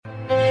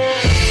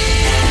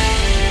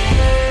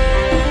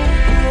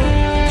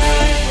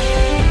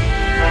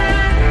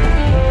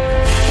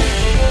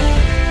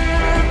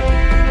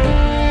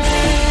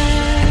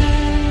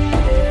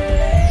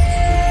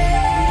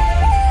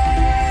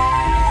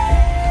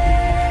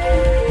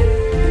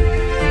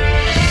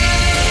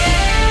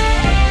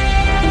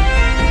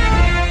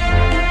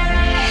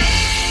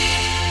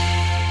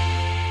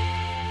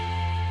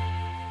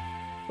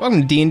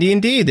welcome to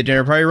D&D, the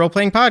Dinner Party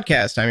Role-Playing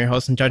Podcast. I'm your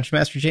host and Dungeon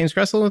Master James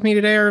Gressel. With me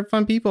today are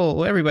fun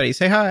people. Everybody,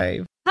 say hi.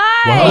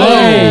 Hi!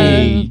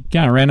 Hey!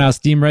 Kind of ran out of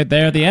steam right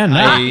there at the end.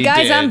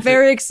 Guys, I'm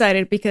very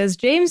excited because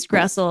James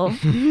Gressel,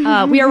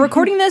 we are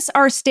recording this,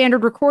 our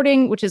standard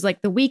recording, which is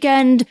like the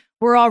weekend.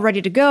 We're all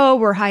ready to go.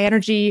 We're high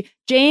energy.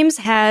 James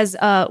has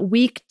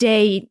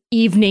weekday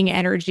evening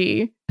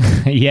energy.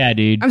 Yeah,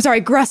 dude. I'm sorry,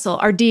 Gressel,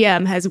 our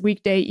DM, has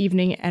weekday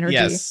evening energy.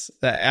 Yes,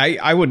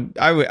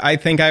 I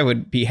think I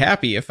would be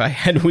happy if I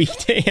had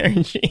weekday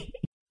energy.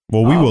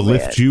 Well, we will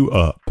lift you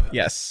up.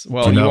 Yes,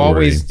 well, you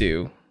always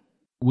do.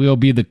 We'll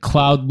be the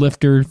cloud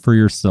lifter for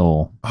your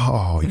soul.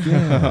 Oh,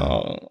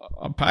 yeah.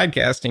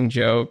 Podcasting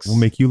jokes. We'll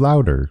make you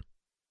louder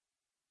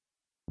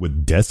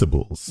with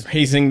decibels.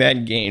 Raising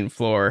that gain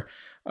floor.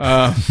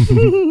 I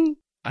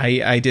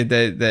did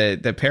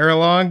the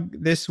paralogue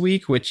this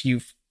week, which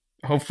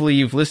hopefully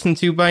you've listened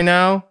to by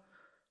now.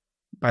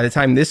 By the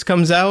time this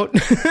comes out,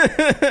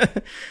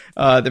 the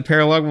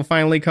paralogue will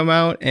finally come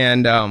out,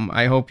 and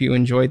I hope you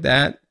enjoyed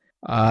that.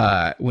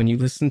 When you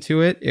listened to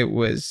it, it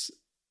was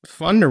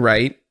fun to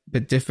write,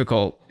 but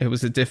difficult. It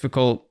was a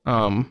difficult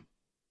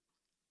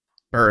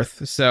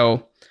birth.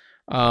 So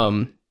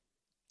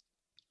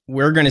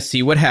we're going to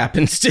see what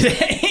happens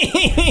today.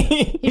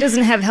 He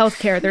doesn't have health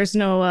care. There's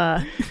no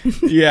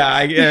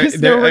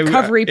there's no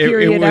recovery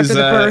period after the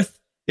birth.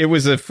 It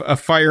was a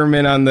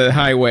fireman on the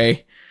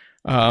highway.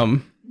 I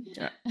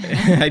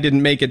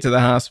didn't make it to the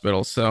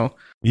hospital, so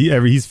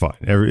He's fine.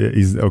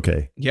 He's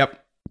okay. Yep.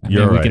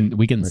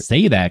 We can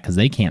say that because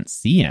they can't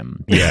see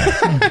him.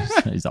 Yeah.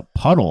 He's a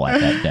puddle at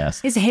that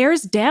desk. His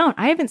hair's down.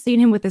 I haven't seen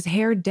him with his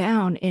hair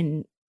down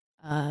in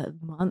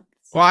months.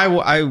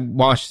 Well, I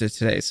washed it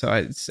today, so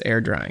it's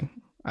air drying.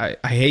 I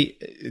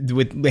hate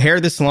with the hair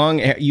this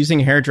long.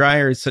 Using a hair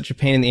dryer is such a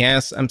pain in the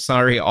ass. I'm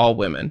sorry, all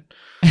women.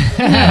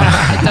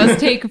 It does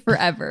take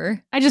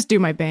forever. I just do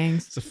my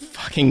bangs. It's a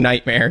fucking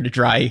nightmare to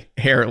dry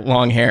hair,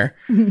 long hair.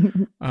 We're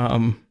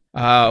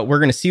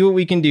gonna see what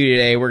we can do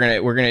today. We're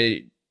gonna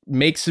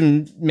make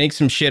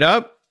some shit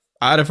up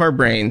out of our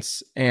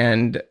brains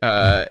and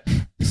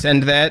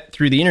send that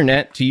through the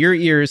internet to your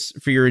ears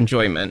for your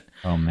enjoyment.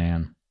 Oh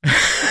man.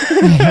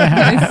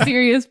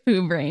 Serious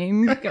poo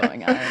brain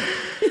going on.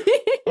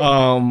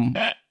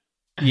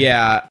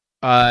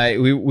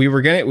 We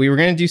were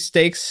gonna do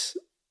steaks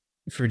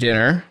for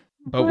dinner,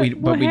 but we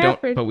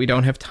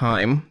don't have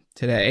time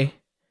today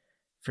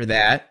for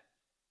that.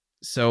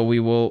 So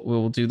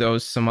we'll do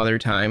those some other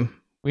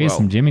time. We had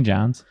some Jimmy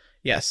John's.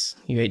 Yes,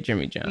 you ate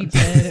Jimmy We John's.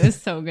 did. It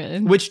was so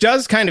good. Which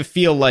does kind of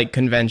feel like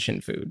convention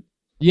food,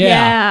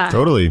 Yeah.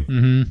 Totally.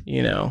 Mm-hmm.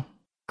 you know.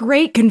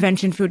 Great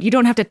convention food. You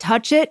don't have to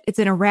touch it. It's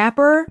in a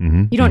wrapper.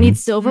 Mhm. You don't need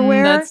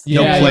silverware. That's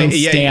Don't Yeah, play- you can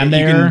yeah, stand you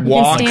there. can You can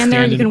walk, stand there.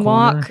 stand You in can the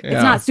corner. walk. Yeah.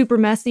 It's not super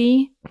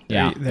messy.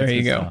 Yeah, There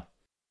you that's go. good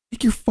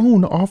Take your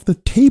phone off the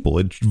table.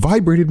 It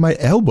vibrated my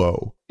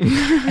elbow.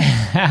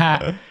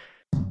 stuff.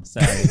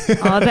 Sorry.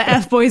 Oh, the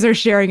F boys are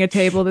sharing a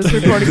table this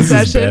recording This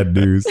is session. bad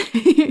news.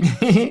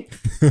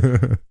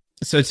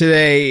 So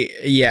today,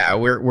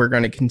 we're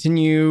going to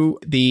continue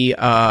the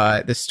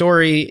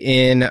story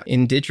in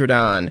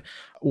Digidon.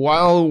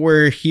 While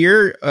we're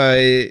here,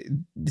 the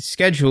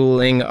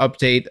scheduling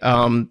update.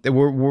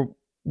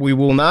 We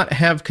will not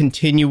have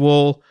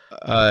continual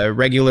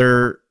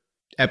regular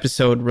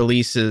episode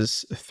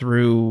releases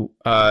through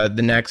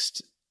the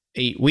next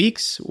 8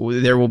 weeks.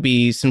 There will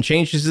be some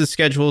changes to the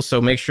schedule,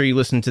 so make sure you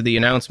listen to the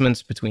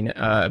announcements between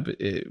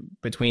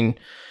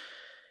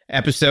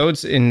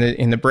episodes in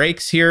the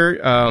breaks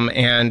here,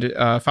 and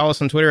follow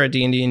us on Twitter at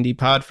D&D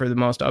Pod for the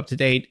most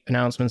up-to-date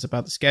announcements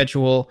about the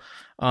schedule.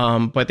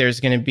 But there's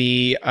going to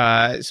be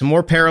some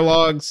more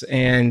paralogs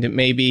and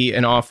maybe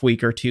an off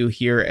week or two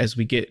here as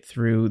we get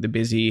through the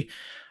busy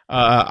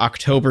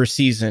October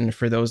season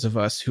for those of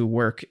us who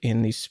work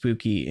in the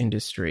spooky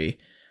industry.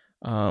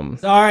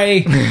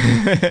 Sorry.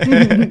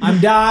 I'm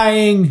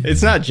dying.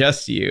 It's not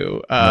just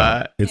you.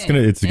 It's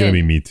gonna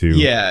be me too.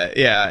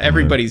 Yeah.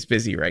 Everybody's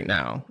busy right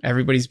now.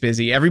 Everybody's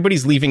busy.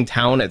 Everybody's leaving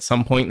town at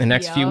some point in the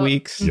next few Yup.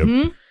 weeks. Yep.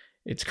 Mhm.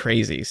 It's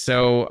crazy.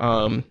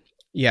 So,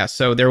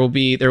 so there will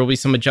be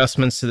some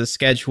adjustments to the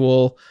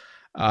schedule,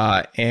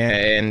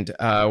 and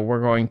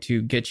we're going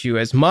to get you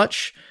as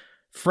much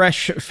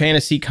fresh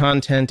fantasy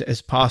content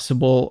as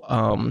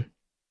possible.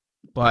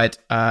 But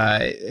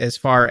as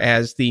far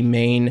as the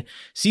main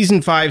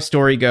season 5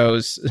 story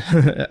goes,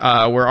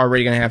 we're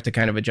already going to have to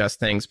kind of adjust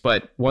things.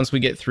 But once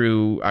we get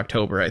through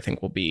October, I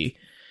think we'll be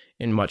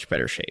in much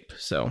better shape.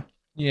 So,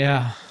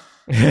 Yeah.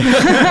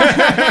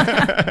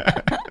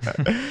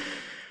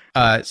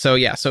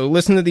 So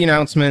listen to the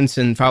announcements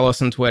and follow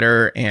us on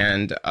Twitter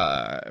and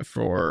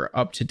for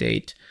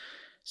up-to-date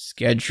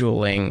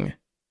scheduling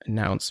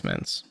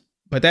announcements.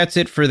 But that's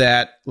it for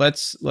that.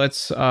 Let's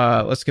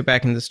get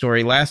back into the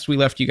story. Last we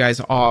left you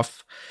guys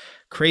off,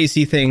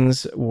 crazy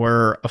things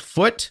were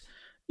afoot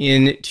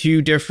in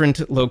 2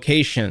 different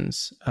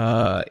locations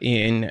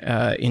in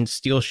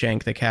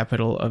Steelshank, the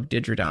capital of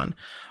Digidon.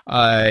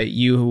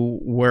 You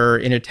were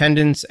in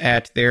attendance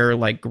at their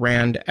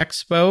grand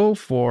expo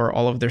for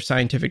all of their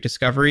scientific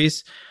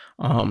discoveries.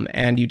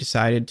 and you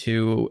decided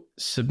to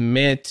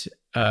submit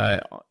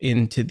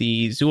into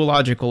the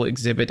zoological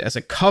exhibit as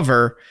a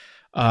cover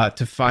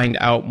to find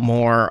out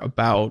more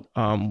about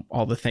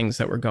all the things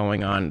that were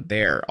going on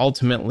there,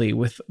 ultimately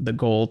with the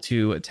goal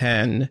to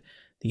attend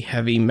the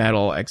heavy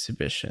metal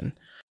exhibition.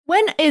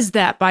 When is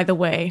that, by the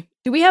way?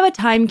 Do we have a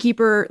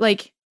timekeeper?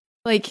 Like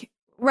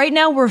right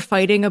now we're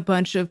fighting a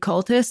bunch of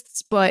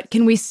cultists, but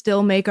can we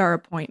still make our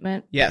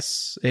appointment?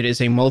 Yes, it is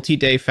a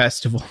multi-day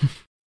festival.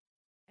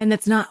 And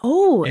that's not,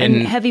 and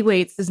And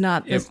heavyweights is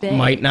not this It day.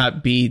 might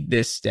not be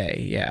this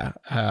day, yeah.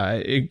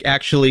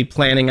 Actually,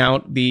 planning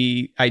out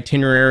the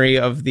itinerary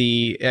of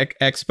the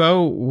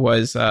expo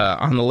was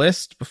on the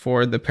list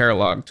before the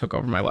paralog took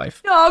over my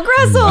life. Oh,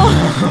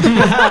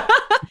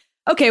 Gressel!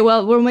 Okay,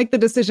 well, we'll make the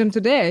decision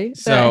today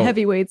So- that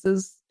heavyweights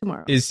is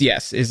tomorrow.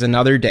 Is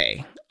another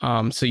day.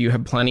 So you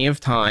have plenty of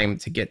time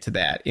to get to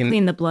that.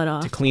 Clean the blood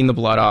off. To clean the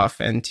blood off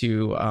and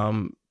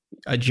to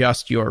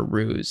adjust your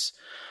ruse.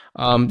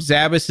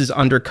 Zabas is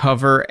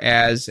undercover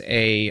as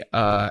a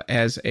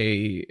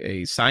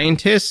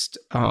scientist.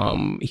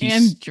 He's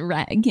And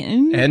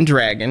dragon.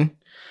 dragon.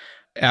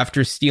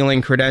 After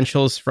stealing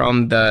credentials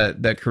from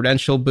the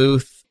credential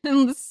booth,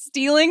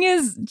 Stealing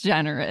is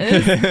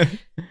generous.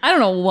 I don't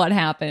know what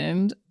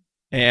happened.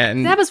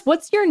 and Zabas,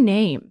 what's your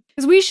name?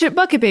 Because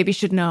Bucket Baby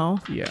should know.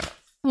 yeah,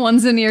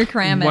 One's in your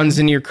cramming. one's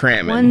in your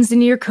cramming. One's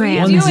in your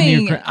cram. One's- One's in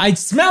your doing? I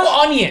smell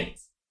onions.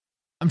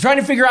 I'm trying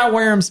to figure out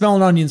where I'm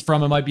smelling onions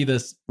from. It might be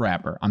this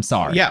wrapper. I'm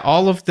sorry. Yeah,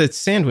 all of the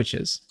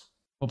sandwiches.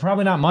 Well,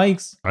 probably not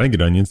Mike's. I didn't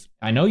get onions.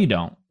 I know you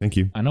don't. Thank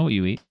you. I know what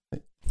you eat.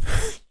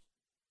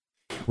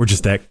 We're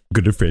just that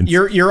good of friends.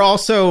 You're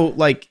also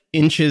like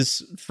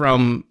inches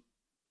from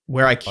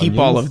where I keep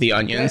all Onions? of the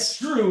onions.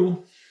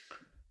 true.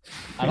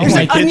 I There's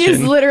don't a like kitchen.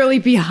 Onions literally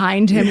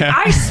behind him. Yeah.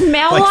 I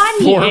smell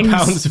Like 4 onions.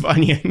 pounds of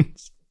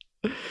onions.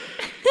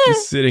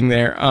 Just sitting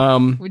there.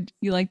 Would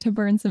you like to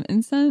burn some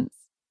incense?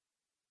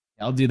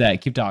 I'll do that.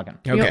 Keep talking.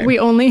 Okay. We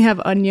only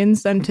have onion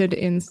scented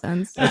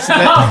incense.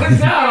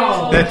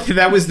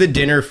 That was the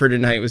dinner for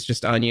tonight, was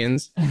just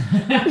onions.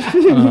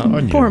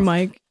 Onions. Poor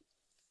Mike.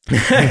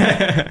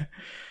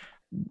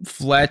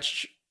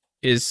 Fletch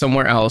is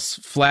somewhere else.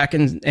 Flack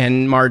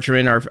and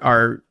Margarine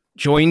are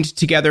joined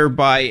together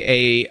by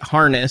a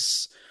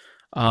harness,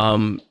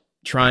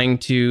 trying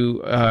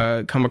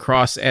to come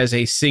across as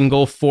a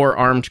single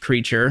 4-armed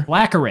creature.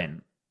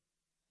 Blackerin.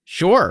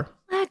 Sure.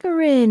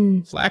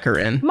 Blackerin.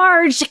 Flackerin.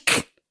 Marge.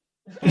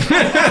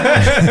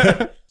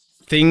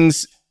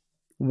 Things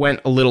went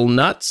a little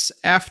nuts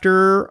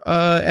after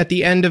at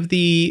the end of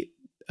the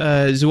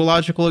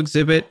zoological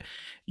exhibit.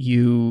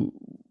 It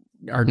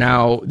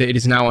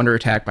is now under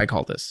attack by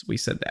cultists. We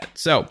said that.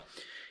 So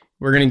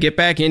we're going to get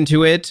back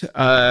into it.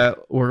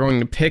 We're going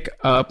to pick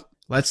up.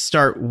 Let's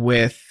start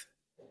with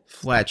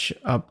Fletch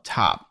up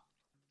top,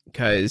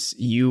 because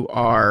you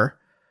are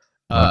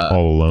Not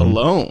all alone.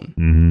 alone.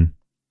 Mm-hmm.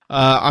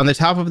 On the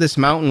top of this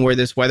mountain where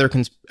this weather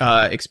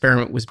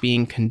experiment was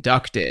being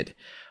conducted.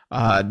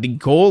 The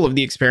goal of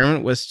the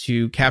experiment was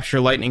to capture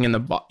lightning in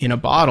a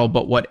bottle,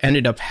 but what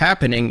ended up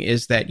happening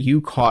is that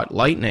you caught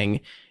lightning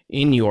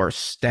in your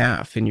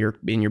staff, in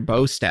your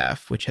bow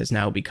staff, which has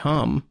now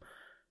become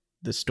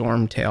the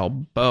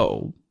Stormtail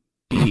Bow,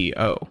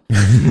 B-O.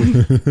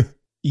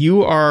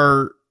 You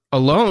are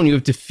alone. You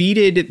have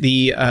defeated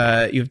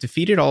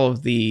all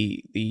of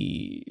the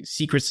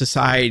secret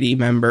society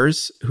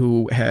members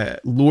who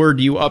lured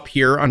you up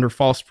here under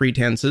false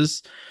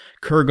pretenses.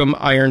 Kurgum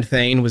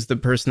Ironthane was the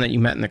person that you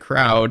met in the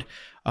crowd.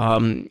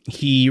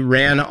 He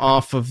ran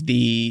off of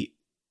the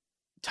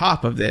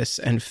top of this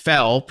and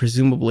fell,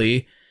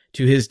 presumably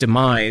to his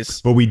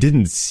demise. But we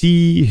didn't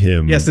see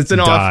him. Yes, it's an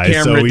die,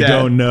 off-camera so we death.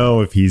 don't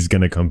know if he's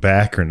gonna come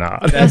back or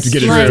not. That's to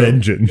get true. his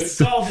vengeance.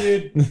 call,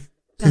 dude.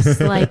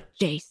 Just like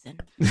Jason.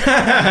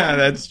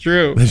 That's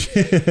true.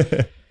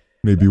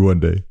 Maybe one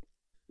day.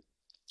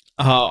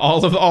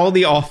 All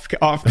the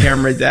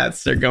off-camera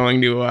deaths are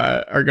going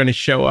to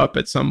show up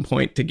at some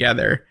point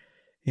together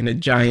in a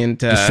giant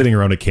Just sitting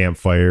around a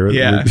campfire.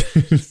 Yeah.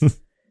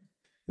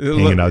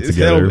 hanging out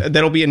together.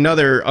 That'll be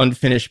another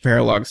unfinished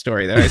paralog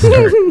story that I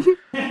start.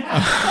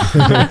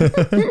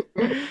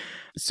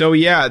 So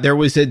yeah, there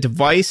was a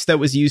device that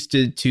was used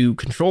to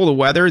control the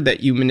weather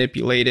that you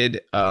manipulated.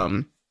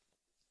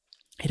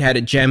 It had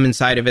a gem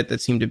inside of it that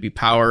seemed to be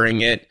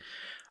powering it.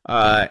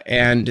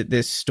 And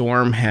this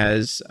storm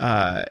has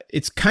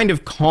it's kind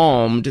of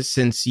calmed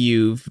since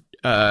you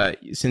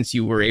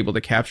were able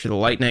to capture the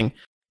lightning.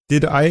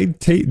 Did I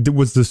take?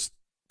 Was this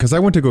because I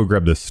went to go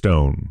grab the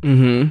stone?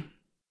 Mm-hmm.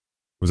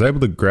 Was I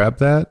able to grab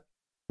that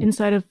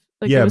Inside of,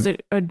 Yeah. was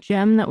it a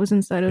gem that was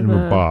inside of in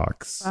a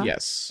box? box?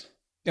 Yes.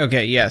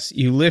 Okay. Yes.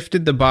 You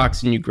lifted the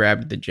box and you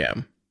grabbed the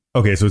gem.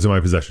 Okay, so it's in my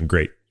possession.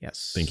 Great.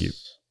 Yes. Thank you.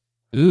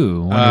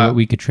 Ooh, wonder what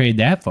we could trade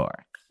that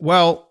for.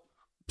 Well,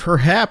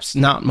 perhaps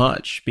not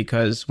much,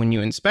 because when you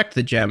inspect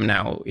the gem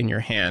now in your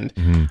hand,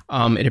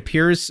 Mhm. it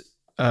appears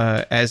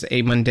as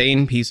a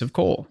mundane piece of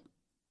coal.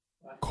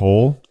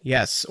 Coal.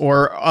 Yes,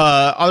 or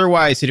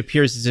otherwise, it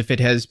appears as if it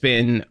has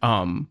been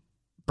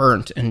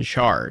burnt and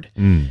charred.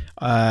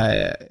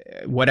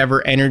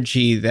 Whatever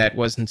energy that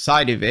was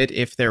inside of it,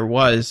 if there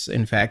was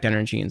in fact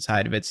energy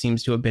inside of it,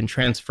 seems to have been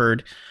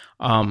transferred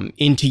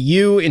into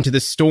you, into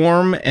the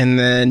storm, and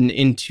then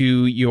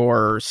into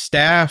your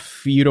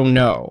staff. You don't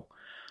know.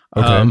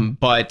 Okay.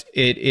 But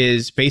it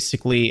is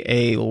basically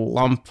a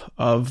lump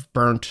of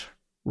burnt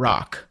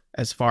rock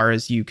as far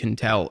as you can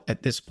tell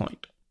at this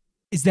point.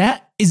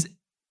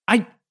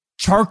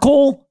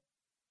 Charcoal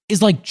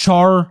is like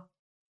char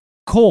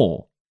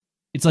coal.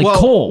 It's like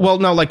coal. Well,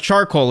 no, like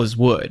charcoal is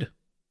wood.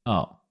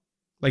 Oh.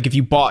 Like if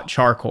you bought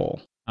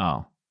charcoal.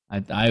 Oh.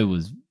 I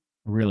was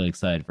really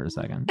excited for a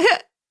second.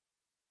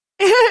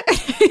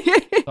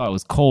 Thought it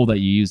was coal that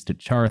you used to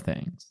char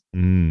things.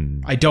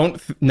 I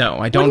don't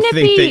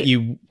think that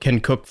you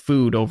can cook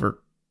food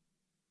over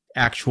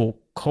actual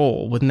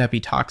coal. Wouldn't that be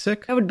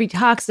toxic? That would be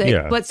toxic.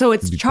 Yeah, But so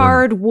it's it'd be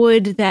charred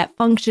wood that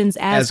functions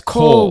as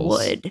coal coals.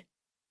 would.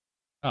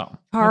 Oh. Okay.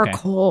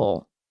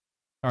 Charcoal.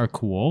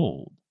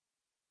 Charcoal.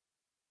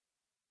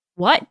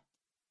 What?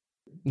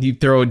 You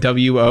throw a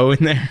WO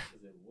in there?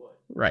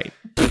 Right.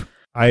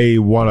 I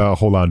want to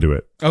hold on to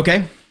it.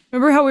 Okay.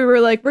 Remember how we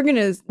were like, we're going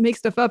to make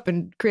stuff up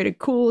and create a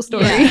cool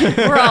story?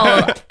 Yeah, we're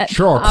all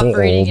Charcoal.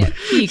 operating at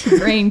peak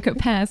brain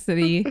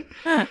capacity.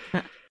 Yeah,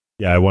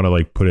 I want to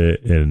like put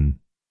it in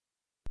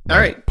my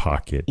All right.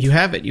 pocket. You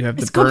have it. You have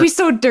the It's going to be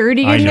so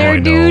dirty in there, I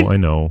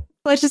dude. know.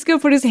 Let's just go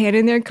put his hand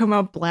in there and come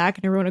out black,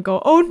 and everyone will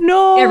go, oh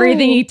no.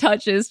 Everything he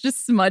touches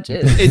just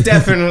smudges. It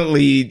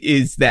definitely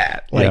is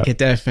that. Like Yeah. it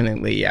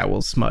definitely,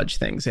 will smudge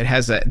things. It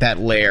has that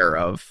layer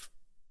of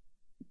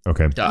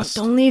Okay. dust.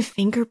 Don't leave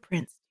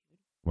fingerprints.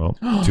 Well,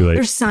 too late.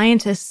 They're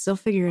scientists. They'll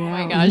figure it Oh out.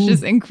 my gosh,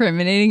 just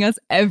incriminating us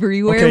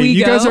everywhere Okay, we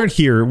you go. guys aren't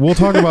here. We'll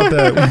talk about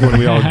that when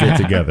we all get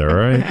together,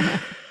 all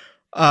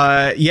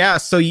right?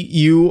 So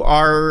you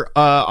are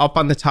up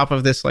on the top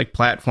of this like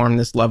platform,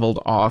 this leveled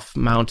off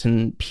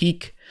mountain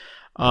peak.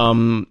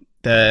 You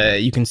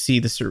can see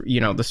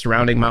the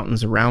surrounding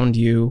mountains around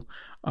you.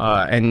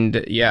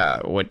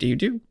 What do you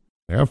do?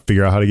 I gotta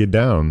figure out how to get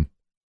down.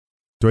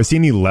 Do I see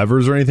any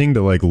levers or anything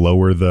to like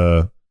lower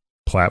the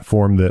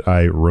platform that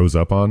I rose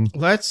up on?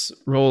 Let's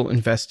roll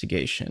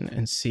investigation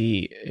and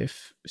see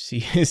if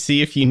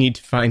you need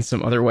to find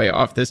some other way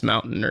off this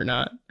mountain or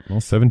not. Well,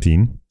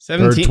 17.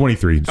 17. Or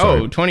 23.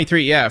 Sorry. Oh,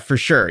 23. Yeah, for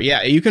sure.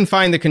 Yeah, you can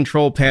find the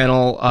control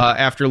panel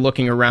after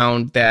looking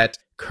around that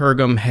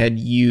Kurgum had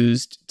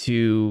used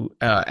to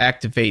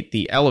activate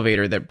the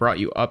elevator that brought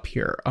you up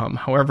here.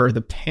 However,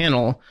 the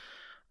panel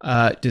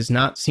does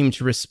not seem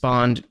to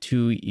respond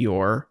to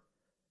your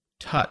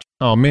touch.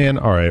 Oh, man.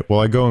 All right.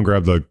 Well, I go and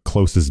grab the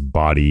closest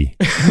body.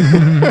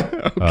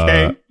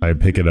 Okay. I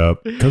pick it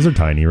up because they're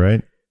tiny,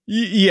 right?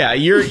 Yeah,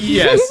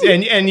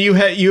 and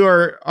you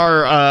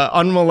are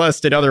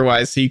unmolested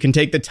otherwise, so you can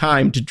take the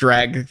time to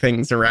drag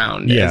things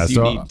around as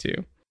you need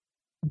to.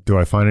 Do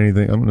I find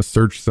anything? I'm going to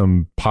search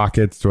some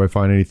pockets. Do I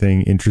find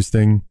anything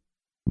interesting?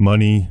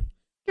 Money?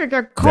 You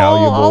got coal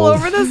all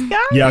Valuables. over this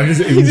guy? Yeah, I'm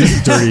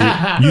just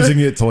dirty, using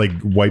it to like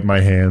wipe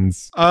my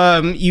hands.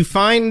 You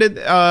find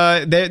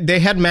they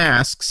had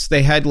masks.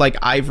 They had like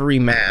ivory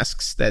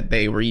masks that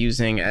they were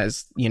using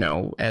as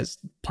as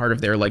part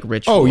of their like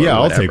ritual. Oh yeah,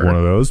 or I'll take whatever. one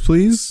of those,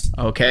 please.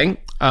 Okay.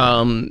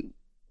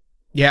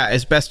 Yeah,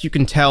 as best you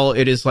can tell,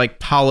 it is like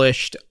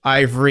polished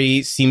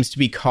ivory. Seems to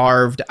be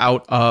carved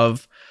out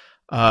of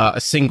a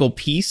single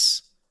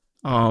piece.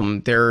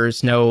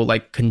 There's no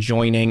like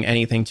conjoining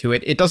anything to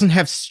it. It doesn't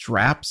have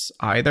straps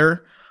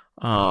either.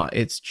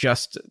 It's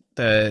just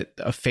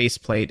a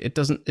faceplate. It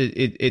doesn't.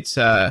 It's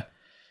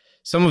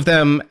some of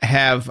them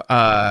have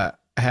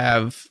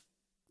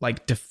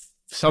like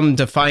some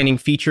defining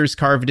features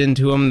carved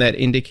into them that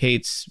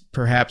indicates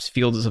perhaps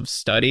fields of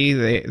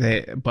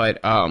study. But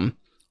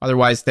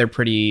otherwise they're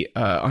pretty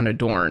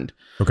unadorned.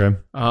 Okay.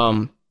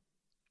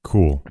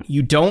 Cool.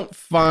 You don't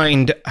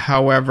find,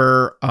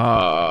 however,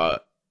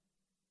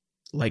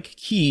 like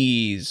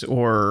keys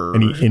or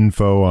Any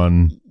info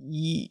on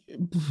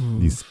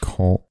these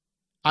call?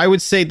 I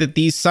would say that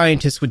these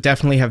scientists would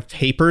definitely have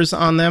papers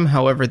on them.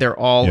 However, they're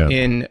all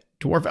in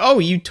Dwarf. Oh,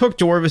 you took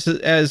Dwarvish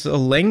as a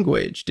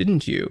language,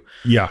 didn't you?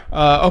 Yeah.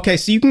 Okay,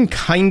 so you can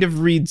kind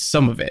of read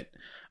some of it.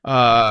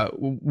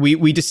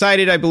 We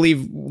decided, I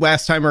believe,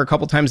 last time or a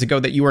couple times ago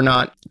that you were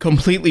not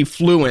completely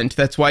fluent.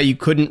 That's why you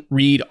couldn't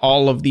read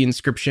all of the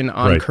inscription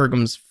on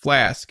Kurgum's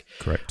flask.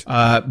 Correct.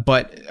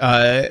 But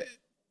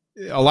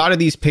a lot of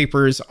these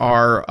papers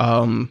are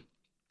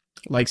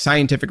like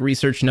scientific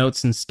research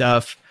notes and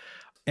stuff.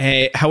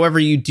 However,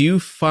 you do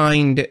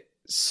find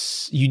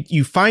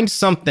you find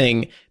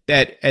something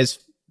that, as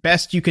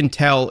best you can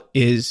tell,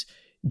 is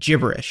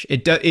gibberish.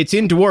 It's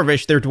in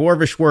Dwarvish. They're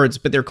Dwarvish words,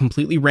 but they're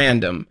completely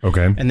random.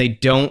 Okay. And they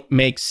don't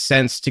make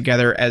sense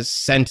together as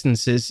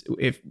sentences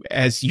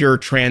as you're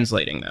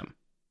translating them.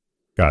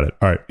 Got it.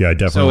 All right. Yeah, I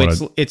definitely want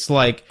to. It's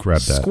like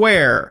grab that.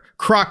 Square,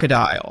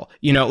 crocodile.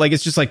 Like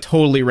it's just like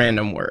totally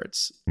random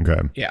words. Okay.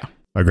 Yeah.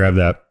 I grab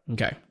that.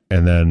 Okay.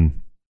 And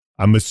then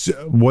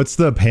what's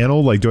the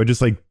panel like? Do I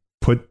just like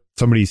put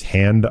somebody's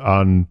hand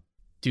on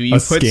Do you A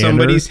put scanner?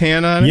 somebody's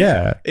hand on it?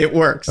 Yeah. It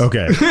works.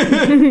 Okay.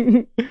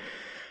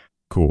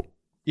 Cool.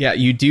 Yeah,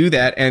 you do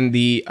that, and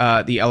the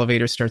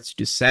elevator starts to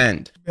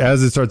descend.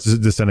 As it starts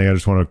descending, I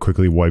just want to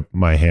quickly wipe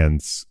my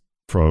hands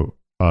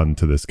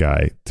onto this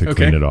guy to Okay.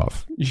 clean it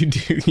off You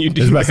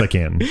do as best that. I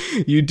can.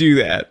 You do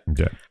that.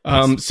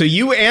 Okay. So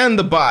you and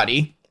the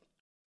body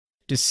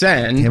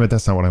descend. Damn it,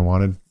 that's not what I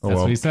wanted. Oh That's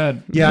well. what he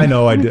said. Yeah, I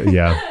know. I did.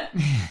 Yeah.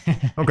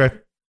 Okay.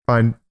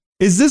 Fine.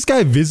 Is this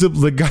guy visible?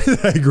 The guy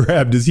that I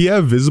grabbed, does he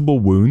have visible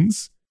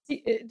wounds?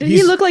 Did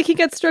he look like he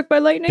got struck by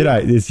lightning?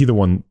 Is he the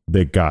one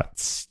that got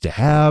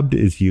stabbed?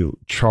 Is he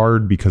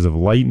charred because of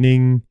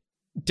lightning?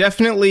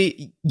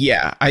 Definitely,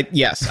 yeah.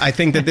 Yes, I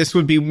think that this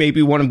would be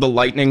maybe one of the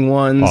lightning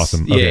ones.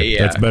 Awesome. Yeah, Okay.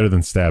 yeah. That's better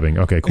than stabbing.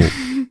 Okay, cool.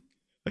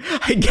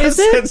 I guess Is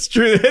it? that's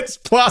true. It's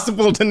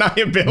plausible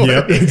deniability.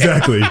 Yep,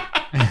 exactly.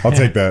 I'll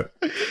take that.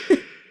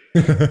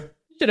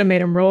 Should have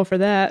made him roll for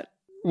that.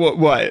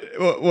 What?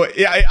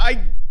 Yeah,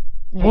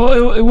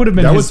 Well, it would have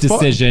been That his was fun.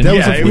 decision. That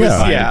was yeah, a- it was.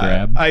 yeah. Yeah,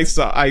 Grab. I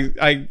saw.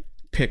 I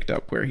picked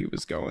up where he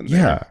was going. There.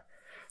 Yeah.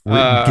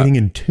 We're getting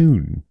in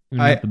tune.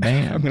 Even with the I'm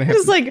band. gonna have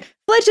It's to, like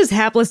Fletch is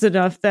hapless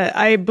enough that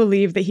I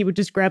believe that he would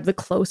just grab the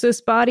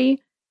closest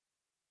body,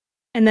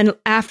 and then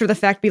after the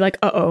fact be like,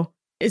 "Uh-oh,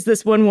 is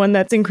this one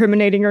that's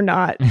incriminating or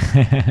not?"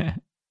 I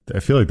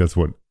feel like that's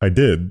what I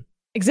did.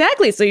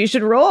 Exactly. So you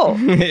should roll.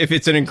 if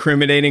it's an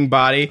incriminating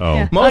body. Oh.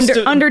 Yeah. Most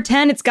Under of- under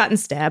 10, it's gotten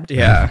stabbed.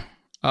 Yeah.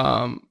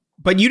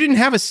 But you didn't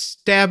have a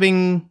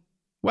stabbing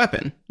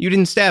weapon. You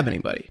didn't stab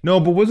anybody. No,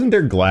 but wasn't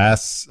there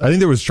glass? I think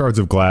there was shards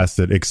of glass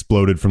that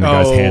exploded from the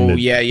guy's hand. Oh,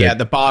 yeah. that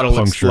The bottle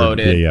punctured.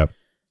 exploded. Yeah.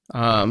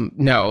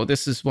 No,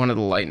 this is one of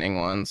the lightning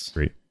ones.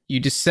 Great. You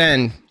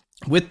descend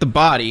with the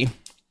body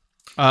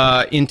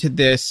into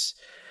this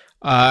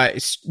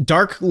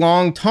dark,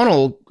 long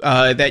tunnel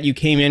that you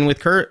came in with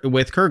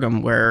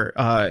Kurgum, where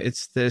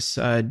it's this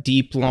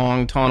deep,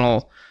 long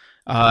tunnel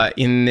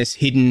in this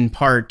hidden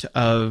part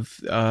of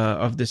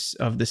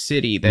the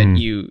city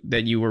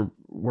that you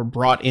were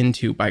brought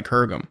into by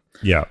Kurgum.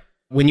 Yeah.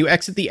 When you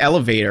exit the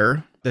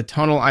elevator, the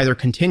tunnel either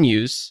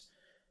continues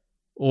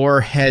or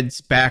heads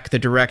back the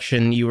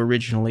direction you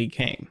originally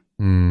came.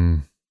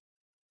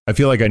 I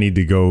feel like I need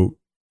to go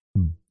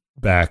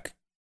back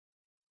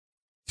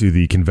to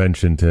the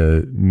convention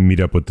to meet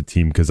up with the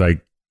team because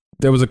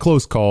there was a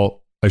close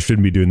call. I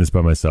shouldn't be doing this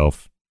by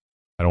myself.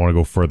 I don't want to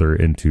go further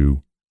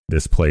into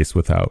this place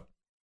without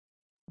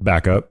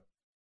backup.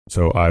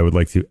 So I would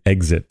like to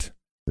exit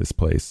this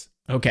place.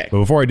 Okay. But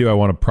before I do, I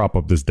want to prop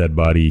up this dead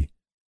body.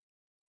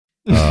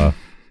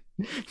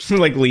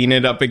 Like lean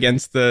it up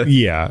against the...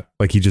 Yeah,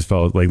 like he just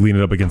fell, like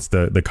leaning up against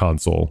the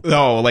console.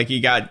 Oh, like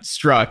he got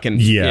struck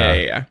and... Yeah.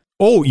 Yeah.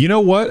 Oh, you know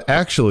what?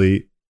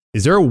 Actually,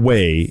 is there a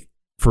way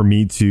for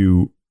me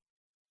to...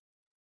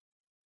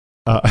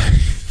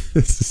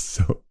 this is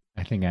so...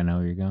 I think I know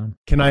where you're going.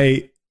 Can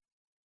I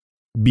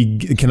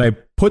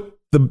put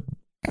the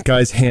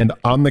guy's hand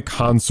on the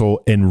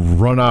console and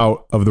run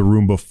out of the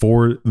room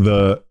before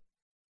the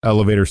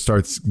elevator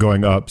starts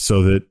going up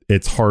so that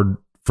it's hard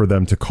for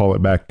them to call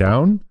it back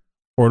down?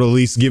 Or to at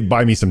least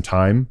buy me some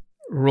time?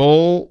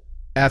 Roll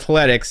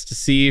athletics to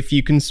see if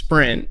you can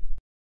sprint.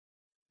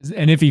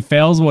 And if he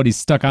fails, he's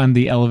stuck on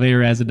the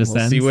elevator as it We'll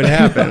descends. see what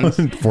happens.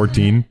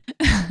 14.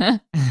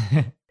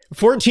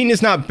 14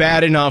 is not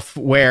bad enough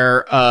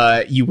where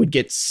you would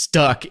get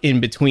stuck in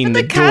between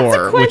But the the door,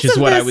 consequence which is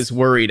of what I this- was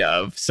worried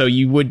of. So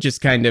you would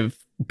just kind of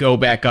go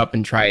back up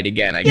and try it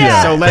again, I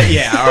guess.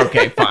 Yeah. So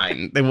okay,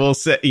 fine. Then we'll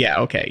say, yeah,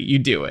 okay, you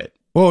do it.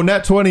 Whoa,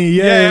 nat 20. Yay.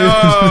 Yeah,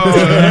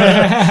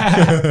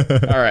 oh.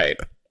 All right.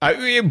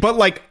 But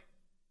like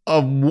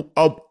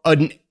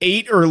an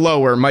 8 or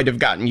lower might have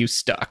gotten you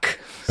stuck.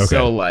 Okay.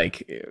 So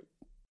like,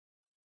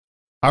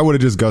 I would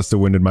have just gust of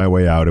winded my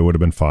way out. It would have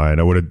been fine.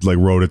 I would have like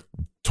rode a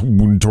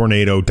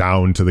tornado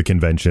down to the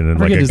convention and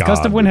Forget, like a does Gust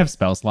of god. Wind have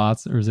spell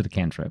slots or is it a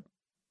cantrip?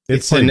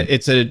 it's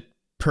a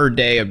per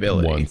day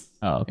ability. once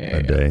Oh, okay. Yeah,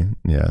 a day.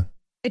 Yeah.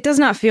 It does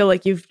not feel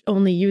like you've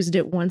only used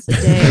it once a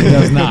It day.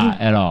 does not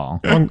at all.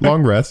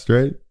 Long rest,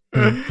 right?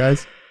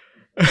 Guys?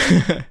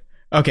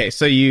 Okay,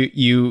 so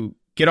you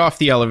get off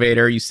the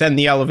elevator, you send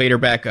the elevator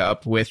back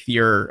up with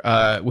your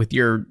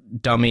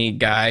dummy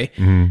guy,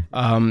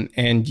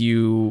 and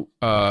you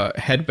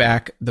head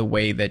back the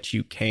way that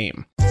you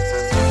came.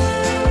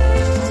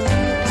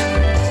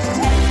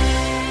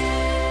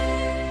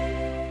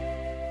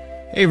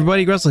 Hey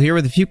everybody, Gressel here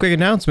with a few quick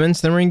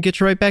announcements, then we're going to get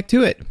you right back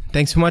to it.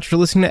 Thanks so much for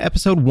listening to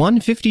episode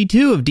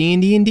 152 of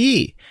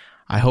D&D.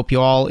 I hope you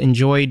all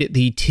enjoyed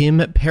the Tim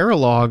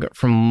Paralog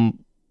from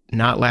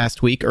not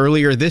last week,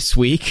 earlier this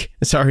week.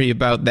 Sorry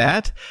about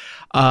that.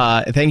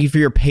 Thank you for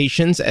your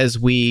patience as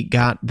we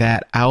got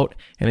that out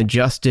and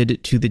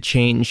adjusted to the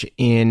change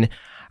in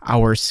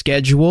our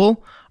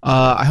schedule.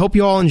 I hope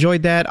you all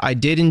enjoyed that. I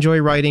did enjoy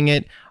writing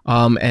it.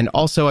 And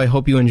also I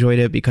hope you enjoyed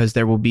it because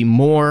there will be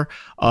more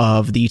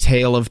of the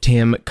Tale of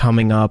Tim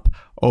coming up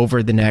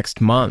over the next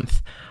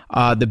month.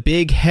 The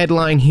big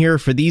headline here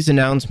for these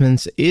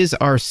announcements is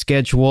our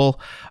schedule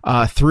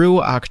through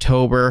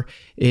October.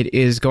 It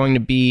is going to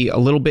be a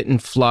little bit in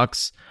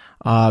flux.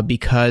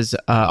 because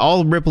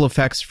all ripple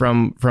effects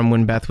from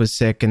when Beth was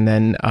sick, and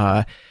then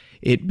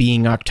it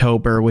being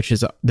October, which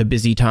is the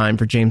busy time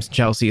for James and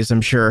Chelsea, as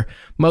I'm sure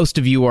most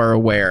of you are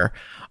aware.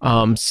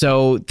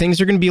 So things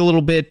are going to be a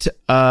little bit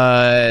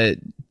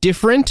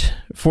different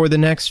for the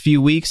next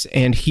few weeks,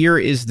 and here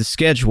is the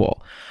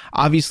schedule.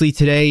 Obviously,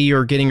 today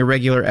you're getting a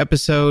regular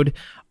episode,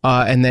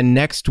 and then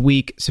next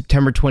week,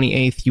 September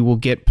 28th, you will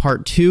get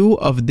part 2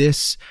 of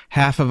this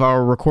half of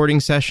our recording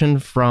session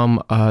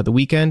from the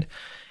weekend.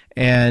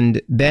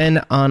 And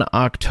then on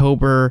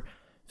October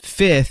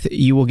 5th,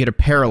 you will get a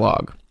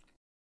paralogue.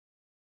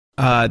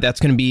 That's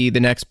going to be the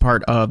next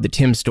part of the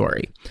Tim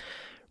story.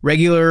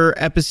 Regular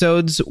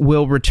episodes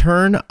will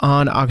return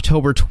on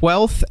October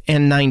 12th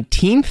and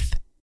 19th.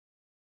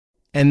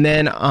 And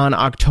then on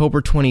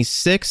October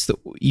 26th,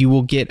 you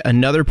will get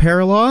another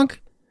paralogue.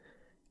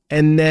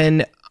 And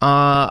then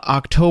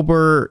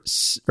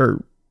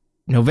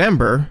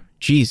November,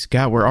 geez,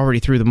 God, we're already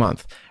through the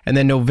month. And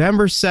then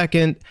November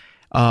 2nd,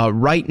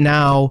 right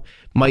now,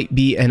 might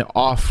be an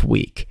off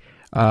week.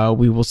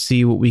 We will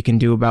see what we can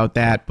do about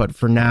that. But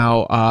for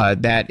now,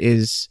 that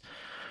is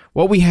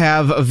what we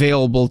have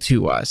available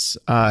to us.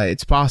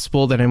 It's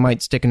possible that I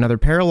might stick another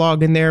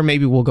paralogue in there.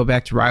 Maybe we'll go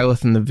back to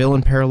Rylith and the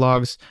villain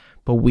paralogues,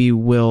 but we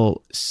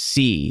will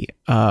see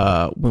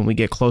when we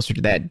get closer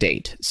to that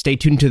date. Stay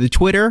tuned to the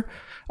Twitter.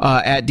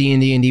 At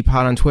D&D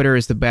Pod on Twitter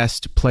is the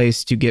best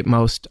place to get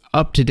most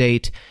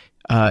up-to-date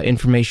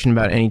information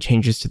about any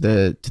changes to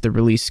the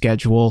release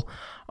schedule.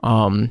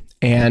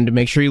 And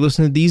make sure you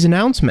listen to these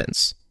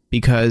announcements,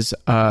 because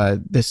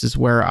this is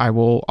where I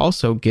will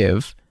also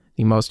give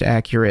the most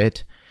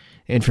accurate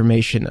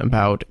information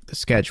about the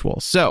schedule.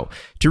 So,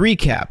 to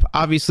recap,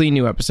 obviously,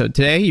 new episode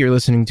today. You're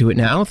listening to it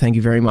now. Thank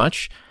you very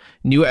much.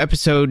 New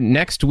episode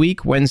next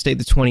week, Wednesday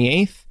the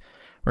 28th.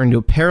 We're going to do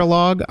a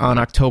paralogue on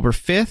October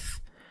 5th.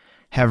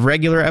 Have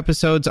regular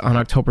episodes on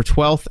October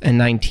 12th and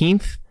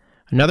 19th.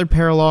 Another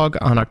paralogue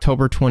on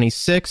October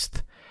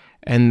 26th.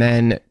 And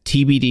then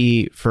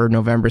TBD for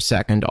November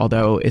 2nd,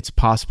 although it's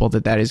possible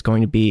that is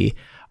going to be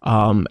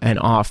an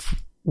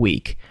off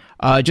week.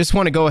 Just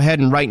want to go ahead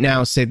and right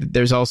now say that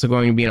there's also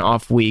going to be an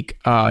off week,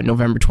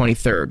 November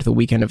 23rd, the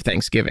weekend of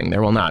Thanksgiving.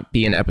 There will not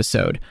be an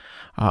episode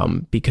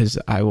because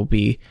I will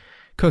be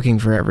cooking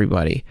for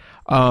everybody.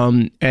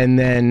 And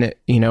then,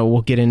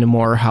 we'll get into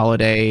more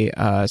holiday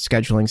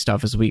scheduling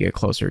stuff as we get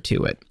closer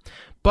to it.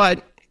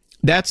 But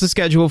that's the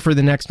schedule for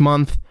the next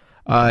month.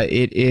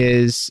 It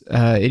is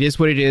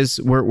what it is.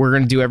 We're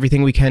going to do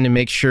everything we can to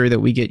make sure that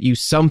we get you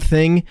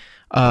something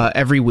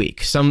every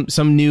week, some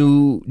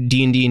new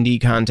D&D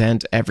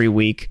content every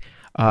week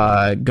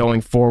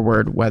going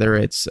forward, whether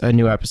it's a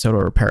new episode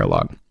or a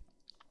paralogue.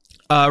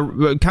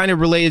 Kind of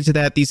related to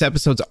that, these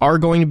episodes are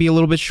going to be a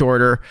little bit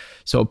shorter,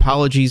 so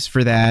apologies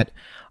for that.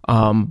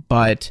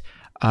 But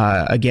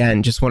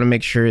again, just want to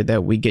make sure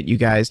that we get you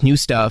guys new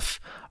stuff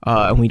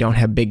and we don't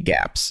have big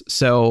gaps.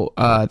 So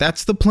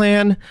that's the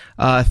plan.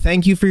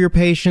 Thank you for your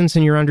patience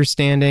and your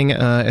understanding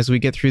as we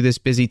get through this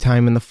busy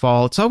time in the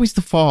fall. It's always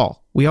the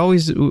fall.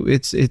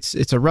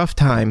 It's a rough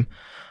time,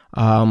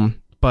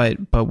 but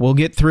we'll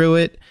get through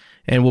it,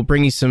 and we'll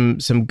bring you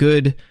some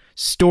good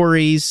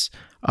stories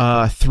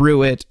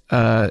through it,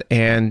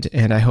 and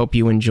I hope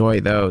you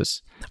enjoy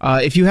those.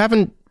 If you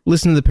haven't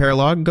listened to the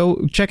paralogue,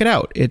 go check it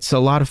out. It's a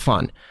lot of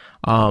fun.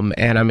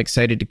 And I'm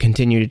excited to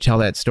continue to tell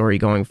that story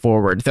going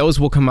forward.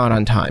 Those will come out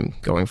on time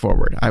going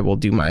forward. I will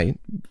do my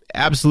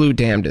absolute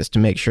damnedest to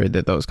make sure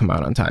that those come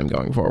out on time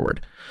going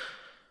forward.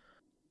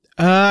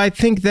 I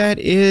think that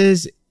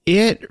is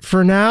it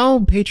for now.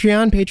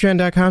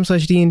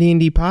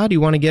 Patreon.com/DNDndPod. You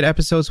want to get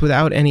episodes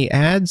without any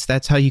ads?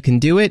 That's how you can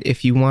do it.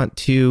 If you want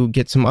to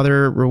get some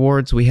other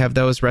rewards, we have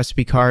those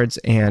recipe cards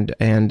and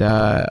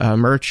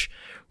merch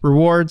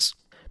rewards.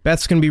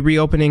 Beth's going to be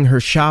reopening her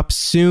shop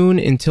soon.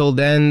 Until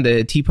then,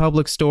 the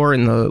TeePublic store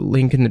and the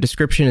link in the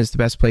description is the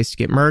best place to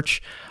get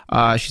merch.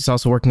 She's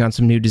also working on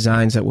some new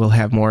designs that we'll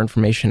have more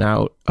information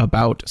out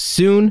about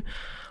soon,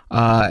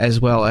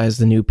 as well as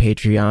the new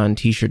Patreon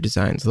t-shirt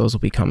designs. Those will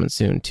be coming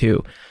soon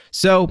too.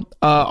 So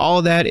all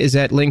of that is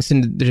at links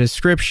in the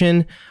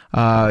description.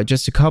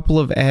 Just a couple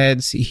of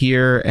ads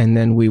here, and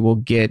then we will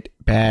get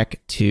back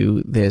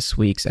to this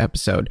week's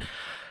episode.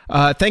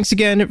 Thanks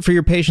again for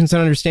your patience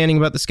and understanding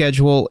about the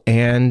schedule,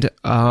 and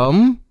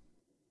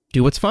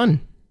do what's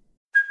fun.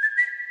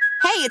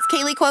 Hey, it's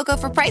Kaylee Cuoco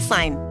for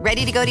Priceline.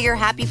 Ready to go to your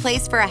happy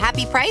place for a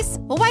happy price?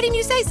 Well, why didn't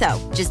you say so?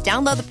 Just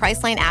download the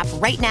Priceline app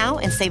right now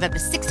and save up to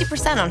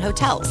 60% on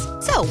hotels.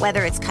 So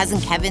whether it's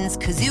Cousin Kevin's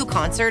Kazoo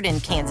Concert in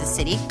Kansas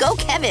City, go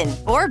Kevin,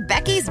 or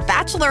Becky's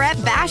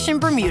Bachelorette Bash in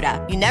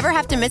Bermuda, you never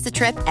have to miss a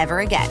trip ever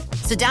again.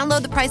 So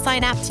download the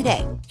Priceline app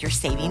today. Your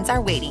savings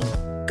are waiting.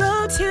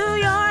 Go to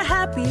your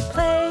happy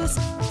place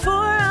for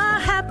a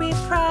happy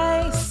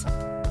price.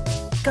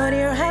 Go to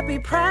your happy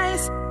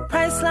price,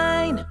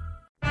 Priceline.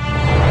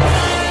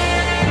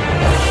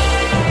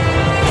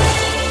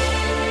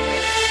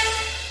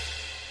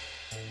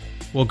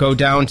 We'll go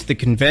down to the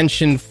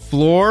convention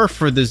floor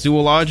for the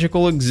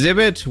zoological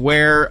exhibit,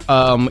 where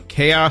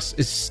chaos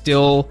is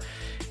still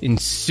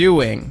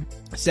ensuing.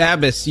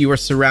 Zabas, you are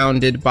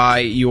surrounded by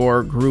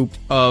your group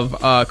of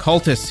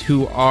cultists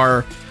who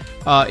are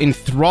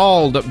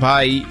enthralled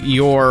by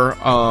your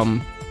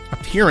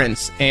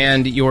appearance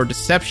and your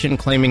deception,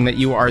 claiming that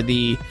you are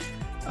the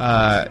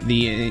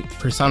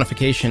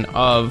personification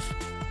of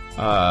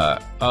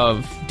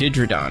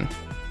Digridon.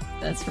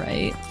 That's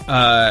right.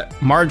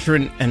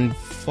 Margarine and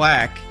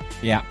Flack.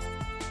 Yeah.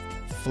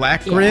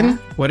 Flackerin? Yeah.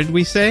 What did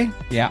we say?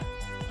 Yeah.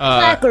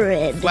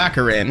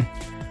 Flackerin.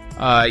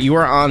 You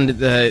are on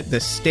the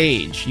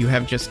stage. You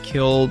have just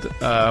killed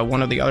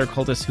one of the other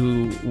cultists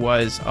who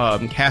was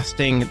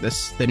casting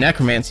the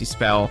necromancy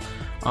spell,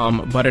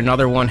 but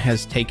another one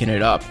has taken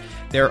it up.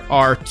 There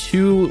are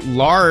 2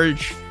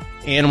 large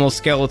animal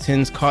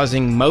skeletons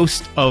causing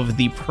most of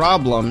the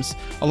problems.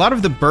 A lot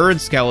of the bird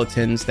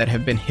skeletons that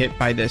have been hit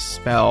by this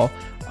spell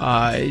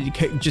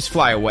just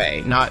fly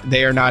away.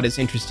 They are not as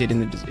interested in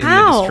the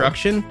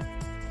destruction.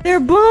 They're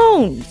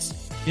bones.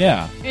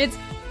 Yeah. It's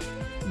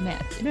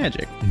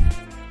Magic.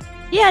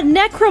 Yeah,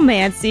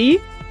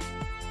 necromancy.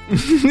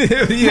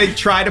 They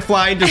try to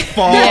fly and just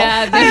fall.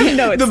 Yeah, I don't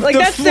know. It's The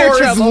that's their floor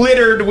is trouble.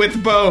 littered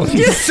with bones.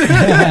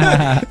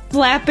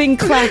 Flapping,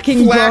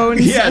 clacking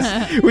bones.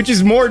 Yes, which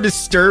is more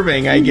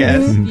disturbing, I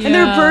guess. And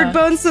they're bird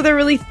bones, so they're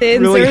really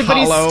thin. Really so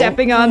everybody's hollow.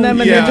 stepping on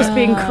them, and Yeah. they're just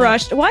being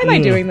crushed. Why am I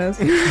doing this?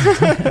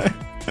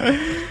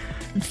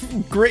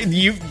 Great.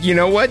 You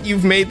know what?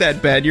 You've made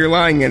that bed. You're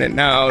lying in it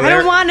now. I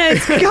don't want to.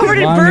 It's covered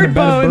in Lying in a bird bed of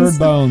bones. Bird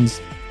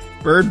bones.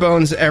 Bird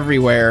bones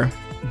everywhere.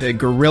 The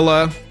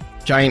gorilla,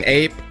 giant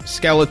ape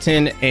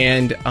skeleton,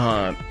 and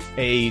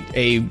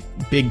a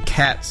big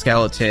cat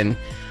skeleton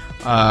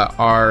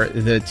are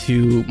the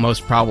 2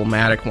 most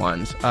problematic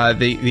ones.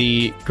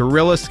 The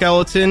gorilla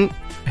skeleton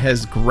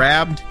has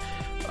grabbed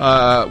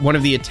one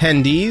of the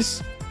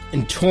attendees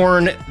and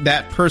torn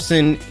that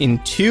person in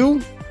 2.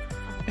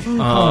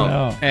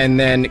 no. And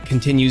then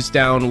continues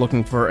down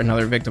looking for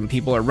another victim.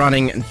 People are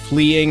running and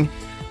fleeing.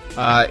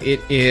 It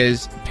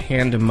is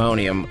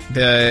pandemonium.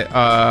 The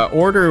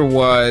order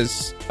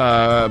was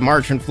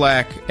Margarine,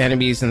 Flack,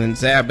 enemies, and then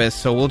Zabas.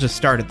 So we'll just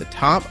start at the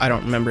top. I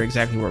don't remember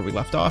exactly where we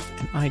left off,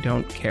 and I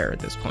don't care at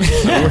this point.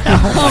 So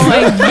Oh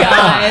my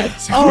god.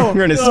 we're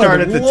going to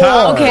start at the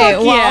top. Okay,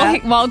 Fuck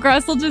yeah. while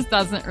Gressel just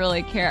doesn't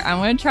really care, I'm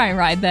gonna try and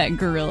ride that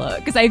gorilla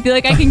because I feel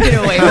like I can get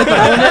away with it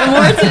a little bit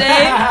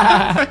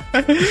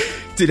more today.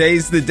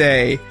 Today's the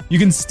day. You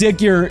can stick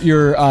your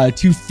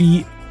 2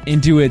 feet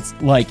into its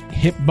like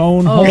hip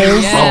bone holes.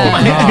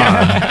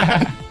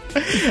 yeah.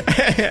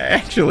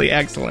 Actually,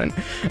 excellent.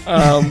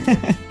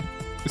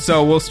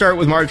 So we'll start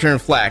with Margarine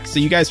and Flack. So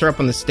you guys are up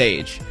on the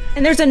stage.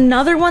 And there's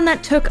another one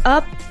that took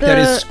up the. That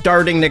is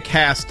starting to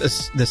cast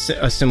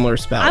a similar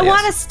spell. I yes.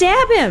 want to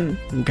stab him.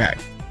 Okay.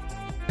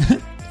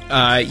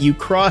 You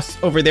cross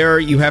over there.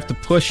 You have to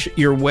push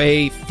your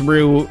way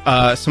through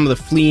some of the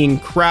fleeing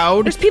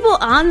crowd. There's people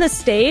on the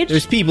stage.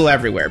 There's people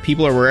everywhere.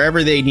 People are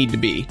wherever they need to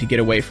be to get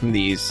away from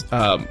these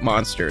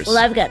monsters. Well,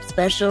 I've got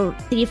special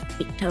thief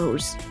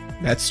toes,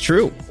 That's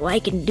true. so I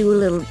can do a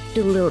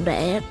little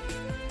dance.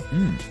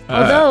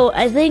 Although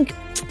I think,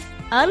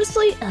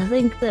 honestly, I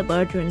think that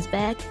Margarine's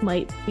back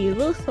might be a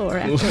little sore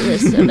after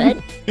this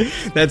event.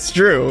 That's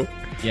true.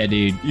 Yeah,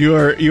 dude.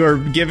 You're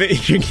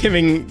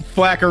giving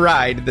Flack a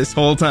ride this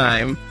whole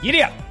time.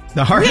 Idiot.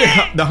 The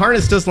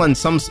harness does lend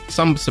some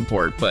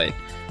support, but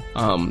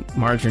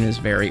Margarine is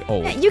very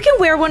old. You can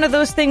wear one of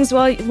those things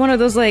one of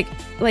those like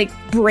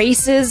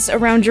braces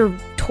around your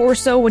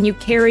torso when you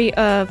carry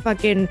a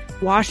fucking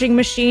washing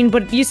machine,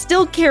 but you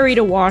still carried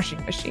a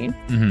washing machine.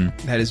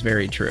 That is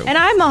very true. And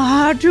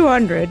I'm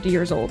 200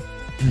 years old.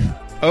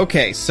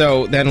 Okay,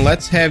 so then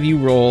let's have you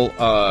roll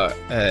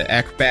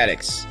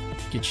acrobatics.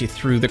 Get you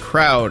through the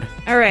crowd.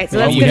 All right, so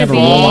Well, that's you going to never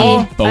roll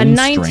on be a bone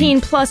 19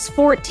 strength. plus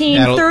 14,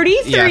 That'll-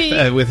 33.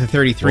 Yeah, with a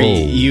 33,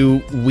 Whoa.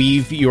 you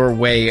weave your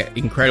way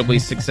incredibly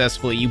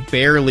successfully. You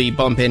barely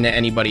bump into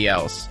anybody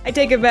else. I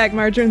take it back.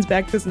 Margarine's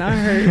back does not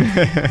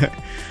hurt.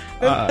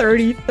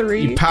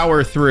 33. You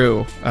power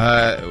through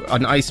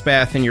an ice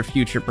bath in your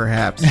future,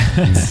 perhaps,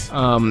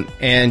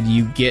 and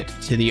you get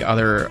to the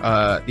other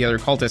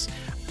cultists.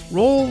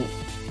 Roll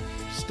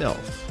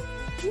stealth.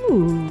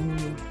 Ooh.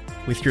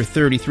 With your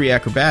 33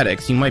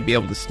 acrobatics, you might be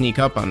able to sneak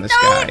up on this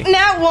guy.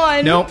 Nat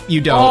 1. Nope, you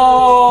don't.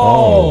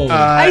 Oh.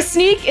 I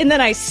sneak and then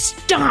I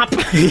stomp.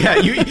 Yeah,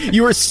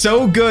 you are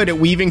so good at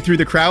weaving through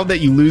the crowd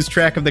that you lose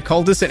track of the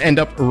cultist and end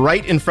up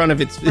right in front of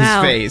his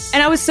face.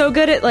 And I was so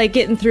good at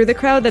getting through the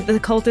crowd that the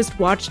cultist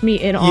watched me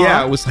in awe.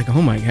 Yeah, it was like,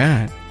 oh my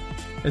god,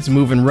 it's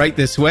moving right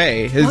this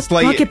way. It's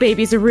Bucket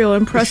Baby's a real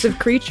impressive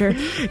creature.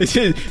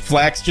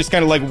 Flax just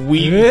kind of like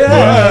weave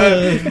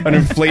an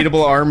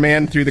inflatable arm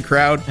man through the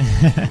crowd.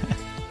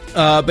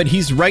 But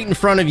he's right in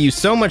front of you,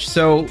 so much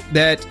so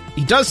that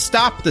he does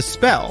stop the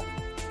spell.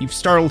 You've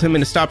startled him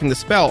into stopping the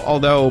spell,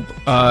 although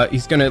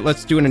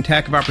let's do an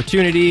attack of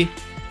opportunity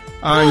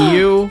on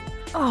you.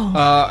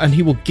 And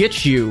he will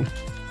get you.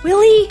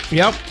 Willie?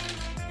 Yep.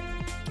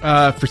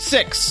 For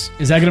 6.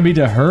 Is that going to be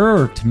to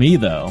her or to me,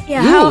 though?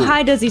 Yeah, how Ooh.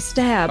 high does he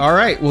stab? All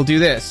right, we'll do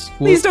this.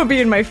 Please don't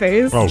be in my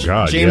face. Oh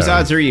god. James yeah.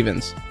 odds or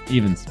evens?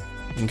 Evens.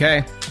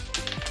 Okay.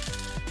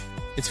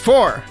 It's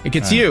 4. It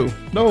gets you.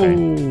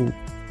 No.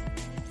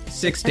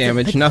 6 That's a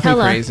damage. Nothing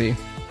patella. crazy.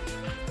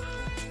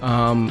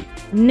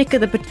 Nick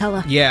of the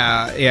patella.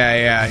 Yeah.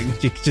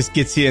 It just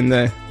gets you in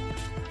the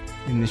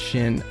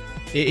shin.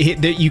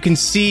 You can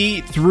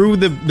see through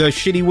the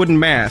shitty wooden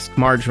mask,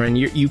 Margarine.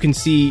 You can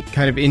see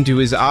kind of into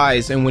his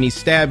eyes, and when he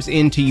stabs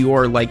into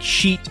your like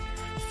sheet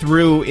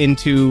through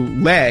into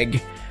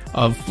leg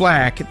of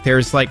Flack,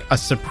 there's like a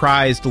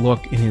surprised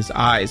look in his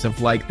eyes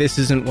of like, this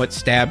isn't what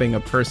stabbing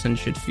a person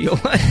should feel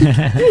like.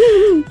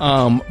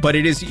 But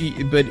it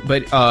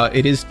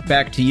is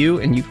back to you,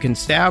 and you can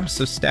stab.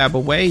 So stab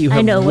away. You I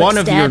have know what one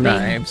of your stabbing-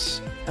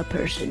 knives. A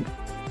person.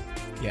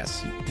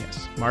 Yes.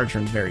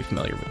 Margarine's very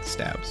familiar with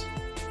stabs.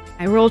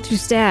 I roll to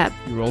stab.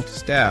 You roll to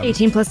stab.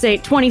 18 plus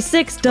 8,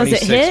 26. Does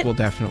it 26 hit? will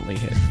definitely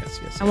hit.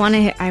 Yes. I want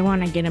to hit. I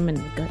want to get him in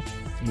the gut.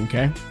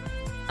 Okay.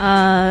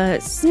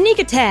 Sneak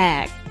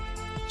attack.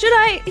 Should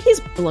I?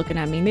 He's looking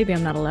at me. Maybe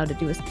I'm not allowed to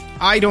do a.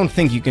 I don't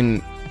think you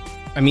can.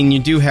 I mean, you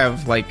do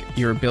have like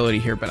your ability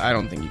here, but I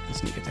don't think you can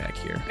sneak attack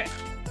here. Okay.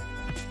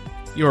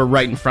 You were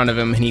right in front of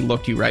him, and he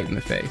looked you right in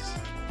the face.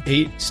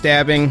 8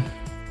 stabbing.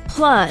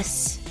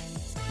 Plus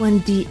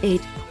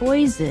 1d8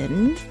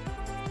 poison.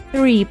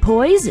 3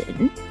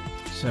 poison.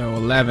 So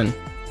 11.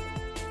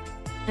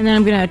 And then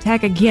I'm gonna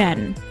attack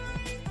again,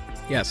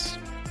 Yes.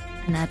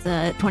 and that's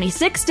a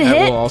 26 to That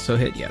hit. will also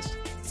hit. Yes.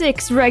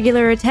 6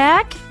 regular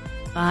attack.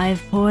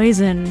 5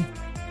 poison.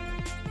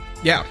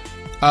 Yeah.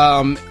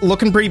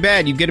 Looking pretty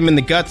bad. You get him in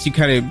the guts. You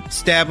kind of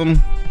stab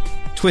him,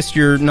 twist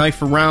your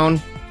knife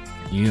around.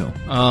 You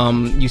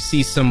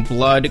see some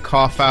blood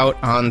cough out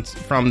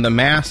from the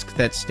mask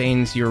that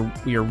stains your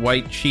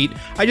white sheet.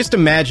 I just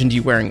imagined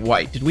you wearing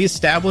white. Did we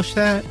establish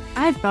that?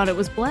 I thought it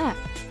was black.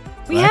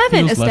 We Black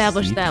haven't feels less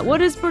established that. see-through. What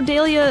does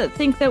Bordelia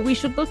think that we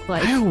should look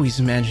like? I always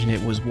imagined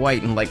it was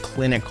white and like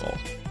clinical.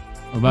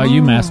 What about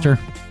you, Master?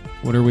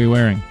 What are we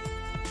wearing?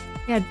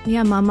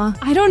 Yeah, Mama.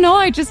 I don't know.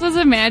 I just was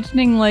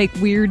imagining like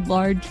weird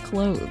large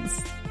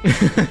clothes.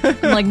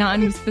 Like not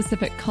any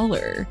specific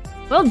color.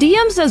 Well,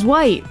 DM says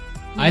white.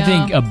 I Yeah.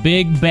 think a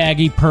big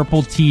baggy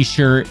purple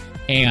t-shirt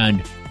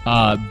and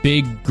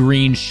big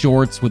green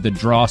shorts with a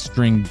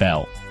drawstring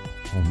belt.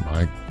 Oh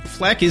my.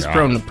 Flack is God.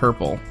 prone to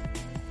purple,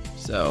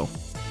 so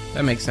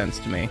that makes sense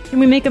to me. Can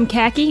we make him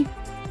khaki?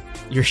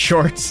 Your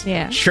shorts?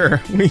 Yeah. Sure.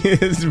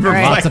 It's All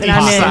right, Lots of then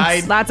I'm in.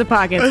 side. Lots of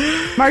pockets.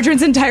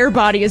 Margarine's entire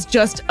body is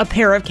just a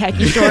pair of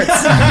khaki shorts.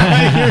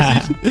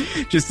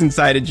 Just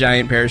inside a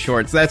giant pair of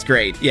shorts. That's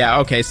great. Yeah.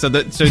 Okay. So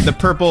the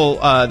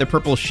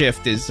purple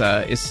shift is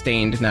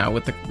stained now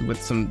with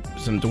some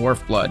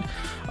dwarf blood.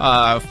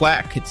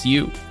 Flack, it's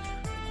you.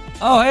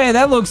 Oh, hey,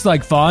 that looks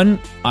like fun.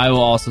 I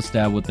will also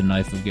stab with the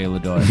knife of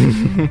Galador.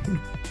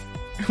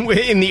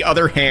 In the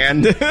other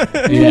hand.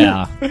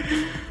 Yeah.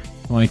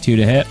 22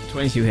 to hit.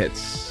 22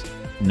 hits.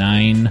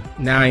 9.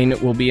 9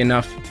 will be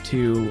enough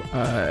to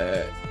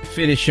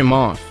finish him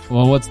off.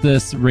 Well, what's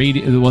this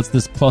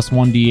plus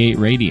 1d8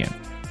 radiant?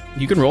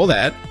 You can roll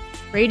that.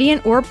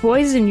 Radiant or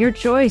poison, your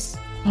choice.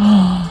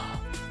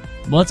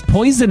 Let's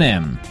poison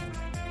him.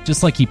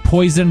 Just like he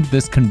poisoned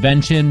this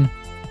convention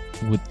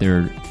with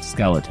their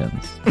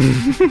skeletons.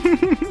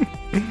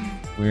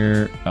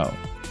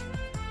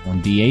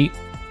 1d8.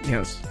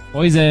 Yes.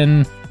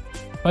 Poison.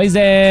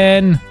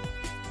 1.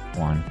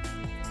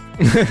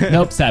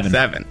 Nope, 7.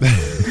 7.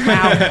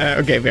 Wow.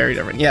 Okay, very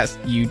different. Yes,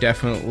 you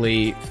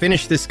definitely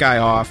finish this guy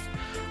off.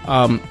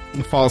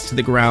 Falls to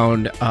the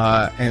ground.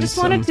 And Just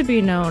want it to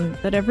be known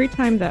that every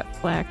time that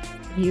Flack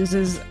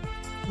uses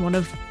one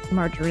of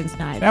Margarine's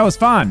knives, That was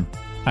fun.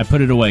 I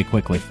put it away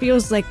quickly.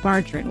 feels like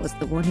Margarine was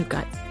the one who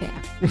got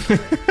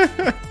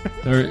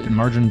stabbed.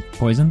 Margarine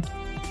poisoned?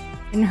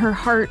 In her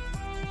heart.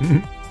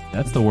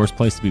 That's the worst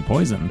place to be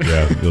poisoned.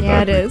 Yeah, you'll Yeah,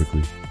 die it pretty is.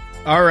 quickly.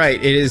 All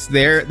right, it is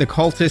the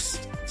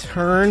cultist's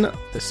turn.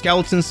 The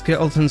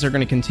skeletons are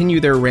going to continue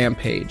their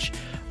rampage.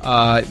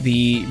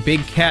 The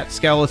big cat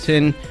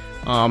skeleton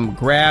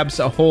grabs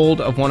a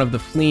hold of one of the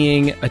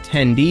fleeing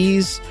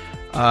attendees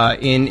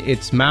in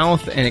its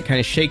mouth, and it kind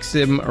of shakes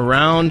him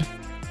around.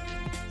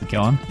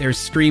 Kill him? There's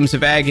screams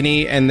of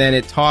agony, and then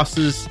it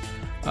tosses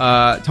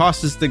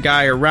the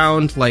guy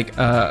around like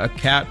a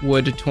cat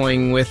would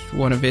toying with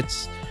one of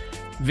its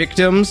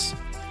victims,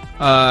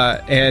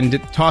 and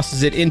it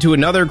tosses it into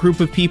another group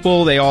of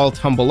people. They all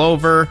tumble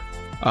over.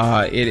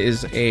 It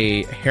is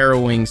a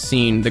harrowing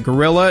scene. The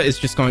gorilla is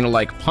just going to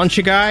like punch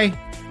a guy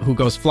who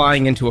goes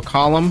flying into a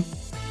column.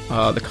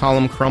 The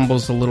column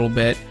crumbles a little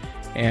bit,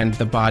 and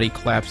the body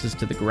collapses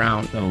to the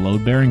ground. Is that a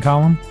load-bearing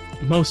column?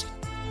 Most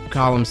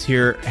columns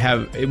here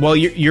have, well,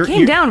 you're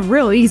Came down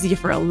real easy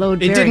for a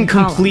load. it didn't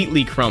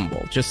completely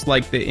crumble, just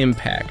like the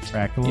impact.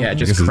 Cracked a little Yeah, bit?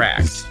 just I guess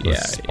cracked. his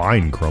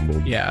spine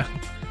crumbled. Yeah.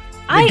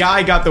 The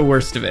guy got the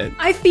worst of it.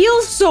 I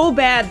feel so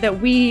bad that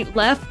we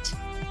left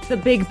the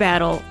big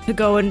battle to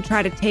go and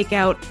try to take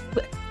out.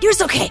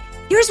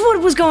 Here's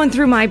what was going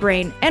through my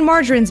brain and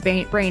Margarine's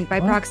brain by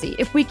proxy.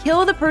 If we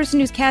kill the person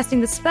who's casting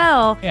the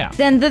spell, Yeah.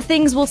 then the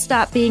things will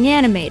stop being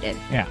animated.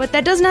 Yeah. But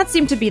that does not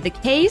seem to be the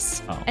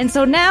case. Oh. And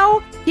so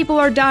now people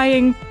are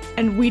dying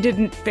and we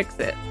didn't fix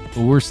it.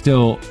 But we're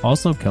still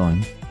also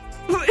killing.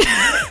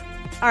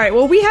 All right,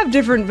 well, we have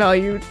different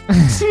value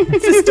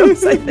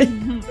systems, I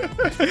think.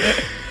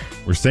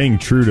 We're staying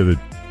true to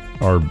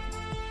our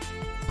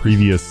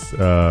previous,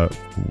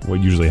 what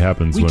usually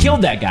happens. We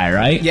killed that guy,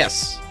 right?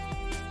 Yes.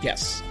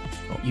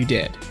 You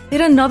did.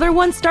 Did another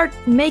one start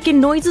making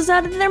noises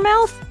out of their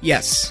mouth?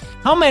 Yes.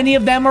 How many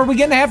of them are we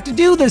going to have to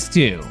do this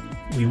to?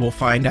 We will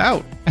find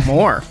out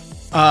more.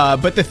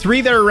 But the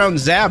three that are around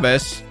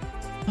Zabas,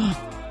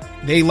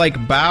 they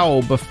like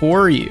bow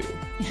before you.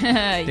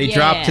 They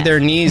drop to their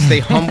knees, they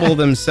humble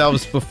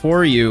themselves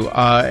before you,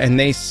 and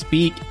they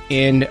speak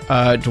in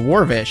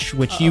Dwarvish,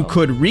 which you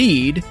could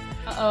read,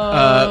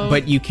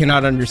 but you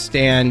cannot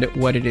understand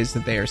what it is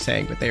that they are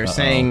saying. But they are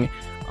saying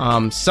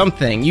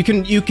something. You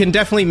can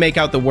definitely make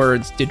out the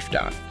words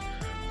Digidon.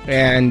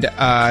 And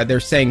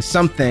they're saying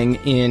something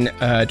in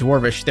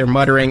Dwarvish. They're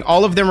muttering.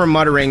 All of them are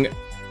muttering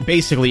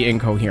basically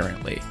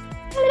incoherently.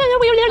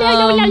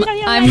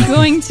 I'm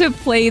going to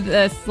play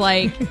this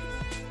like...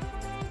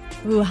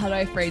 Ooh, how do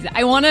I phrase it?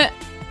 I want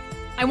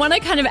to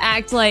kind of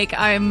act like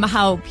I'm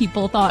how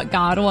people thought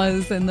God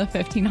was in the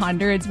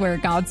 1500s, where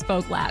God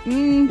spoke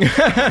Latin.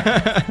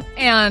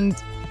 And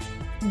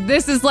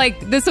this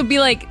would be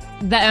like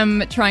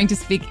them trying to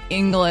speak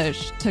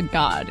English to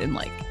God, and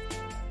like,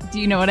 do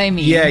you know what I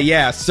mean?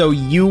 Yeah. So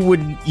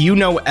you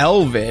know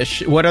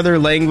Elvish. What other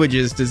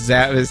languages does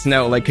Zabas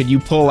know? Like, could you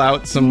pull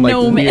out some like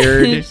Gnomish.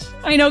 weird?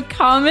 I know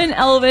Common,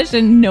 Elvish,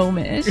 and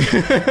Gnomish.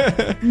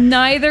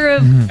 Neither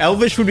of...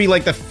 Elvish would be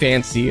like the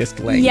fanciest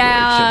language of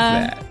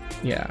that.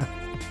 Yeah.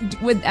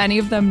 Would any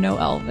of them know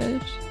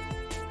Elvish?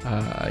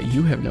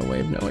 You have no way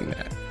of knowing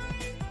that.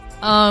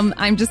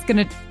 I'm just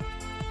gonna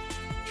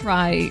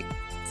try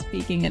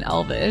speaking in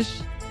Elvish.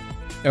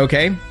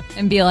 Okay.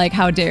 And be like,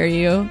 how dare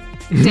you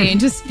deign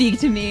to speak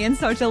to me in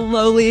such a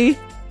lowly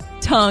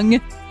tongue?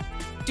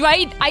 Do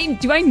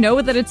I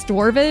know that it's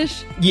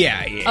Dwarvish?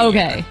 Yeah.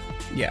 Okay.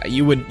 Yeah,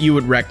 you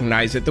would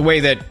recognize it the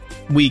way that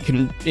we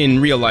can in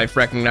real life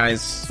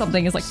recognize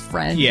something is like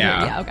French.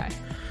 Yeah. Okay.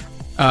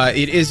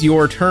 It is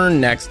your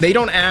turn next. They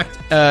don't act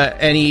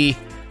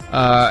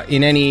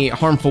in any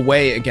harmful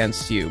way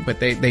against you, but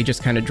they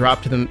just kind of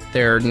drop to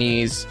their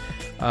knees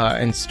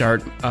and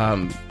start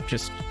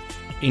just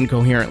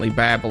incoherently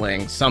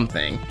babbling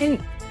something.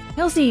 And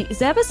Kelsey,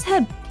 Zabas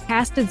had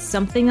casted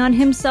something on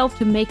himself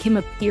to make him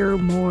appear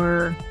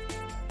more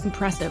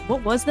impressive.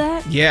 What was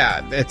that?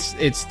 Yeah,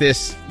 it's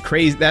this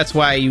crazy. That's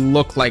why you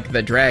look like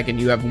the dragon.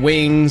 You have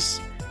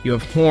wings, you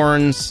have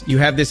horns, you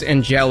have this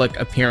angelic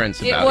appearance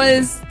about you. It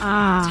was you.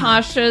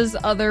 Tasha's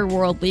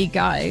otherworldly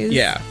guys.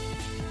 Yeah.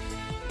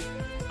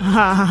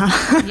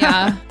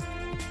 Yeah.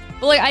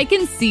 But like, I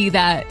can see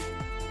that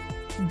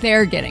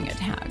they're getting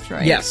attacked,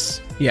 right?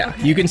 Yes. Yeah.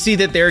 Okay. You can see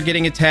that they're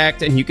getting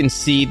attacked, and you can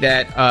see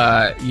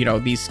that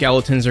these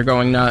skeletons are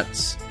going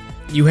nuts.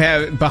 You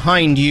have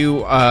behind you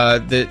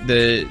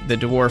the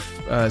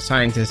dwarf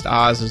scientist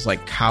Oz is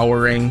like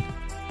cowering.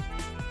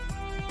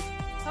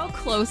 How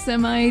close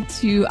am I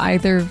to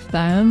either of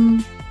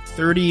them?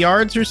 30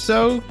 yards or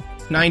so,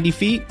 90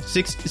 feet,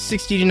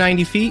 60 to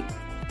 90 feet.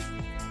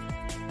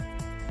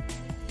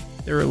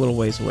 They're a little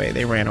ways away.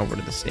 They ran over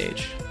to the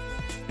stage.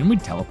 Didn't we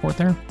teleport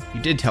there?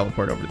 You did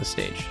teleport over to the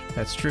stage.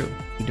 That's true.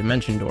 You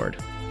dimension doored.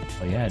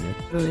 Oh yeah, I did.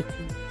 Really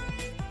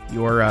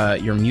cool.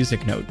 Your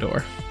music note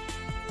door.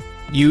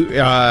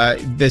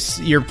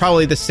 You're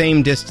probably the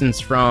same distance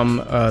from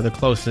the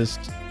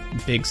closest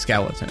big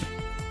skeleton.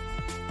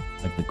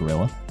 Like the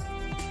gorilla?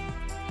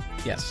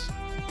 Yes.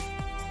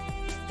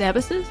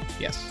 Zabas's?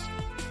 Yes.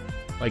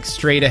 Like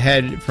straight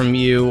ahead from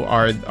you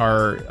are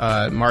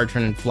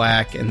Margarine and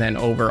Flack, and then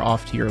over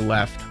off to your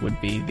left would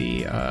be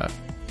the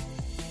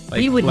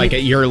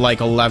at your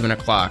like 11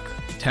 o'clock.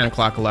 10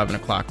 o'clock, 11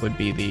 o'clock would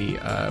be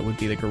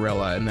the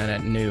gorilla, and then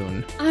at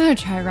noon. I'm gonna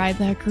try ride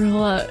that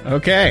gorilla.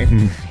 Okay.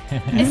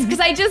 It's because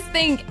I just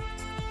think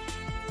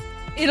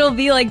it'll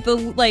be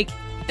it'll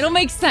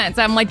make sense.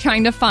 I'm like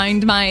trying to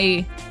find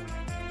my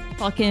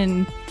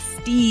fucking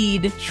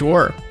steed.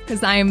 Sure.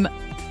 Because I'm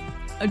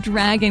a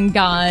dragon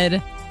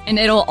god, and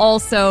it'll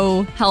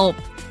also help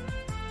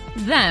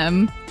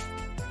them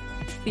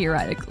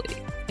theoretically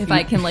if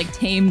I can like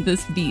tame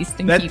this beast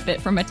and keep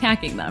it from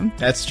attacking them.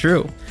 That's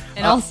true.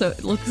 And also,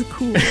 it looks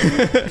cool.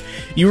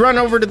 You run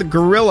over to the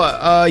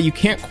gorilla. You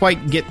can't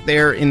quite get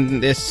there in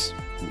this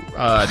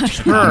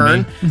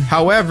turn.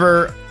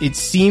 However, it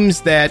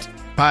seems that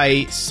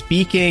by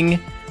speaking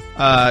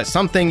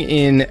something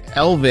in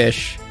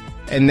Elvish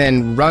and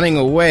then running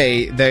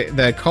away,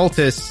 the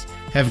cultists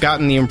have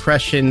gotten the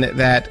impression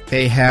that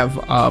they have,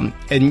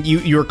 and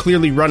you're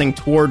clearly running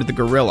toward the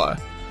gorilla.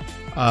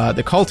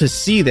 The cultists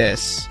see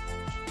this,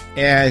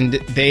 and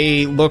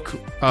they look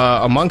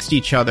amongst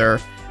each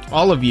other.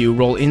 All of you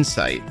roll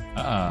insight,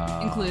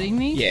 including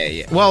me.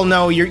 Yeah. Well,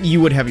 no, you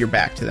would have your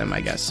back to them,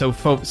 I guess. So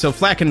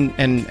Flack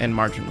and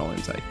Margin roll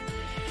insight.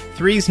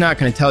 3's not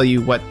going to tell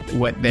you what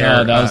they're.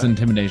 No, that was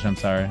intimidation. I'm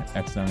sorry,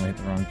 accidentally hit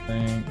the wrong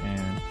thing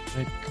and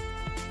click.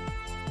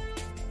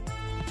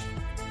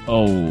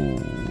 Oh,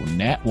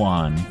 nat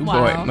 1. Oh,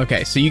 Wow. boy.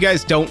 Okay, so you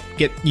guys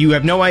you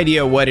have no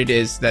idea what it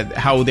is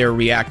how they're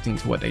reacting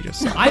to what they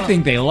just saw. I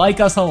think they like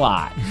us a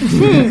lot.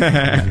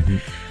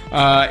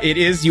 It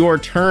is your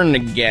turn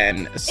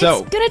again.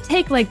 So It's gonna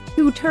take like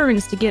 2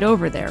 turns to get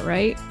over there,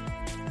 right?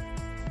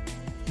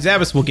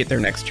 Zavis will get their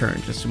next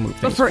turn just to move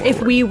But things for if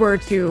forward. we were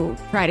to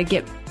try to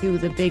get to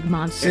the big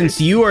monster.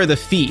 Since you are the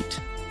feet,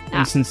 Ah.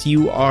 and since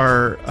you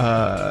are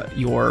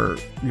your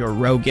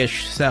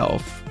roguish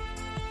self,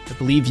 I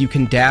believe you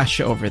can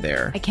dash over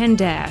there. I can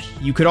dash.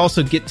 You could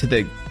also get to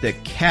the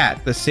cat,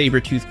 the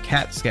saber-toothed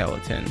cat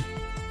skeleton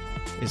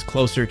is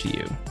closer to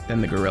you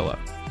than the gorilla.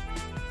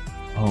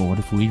 Oh, what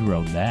if we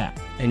rode that?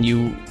 And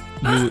you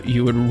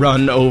would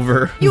run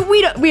over.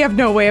 We have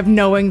no way of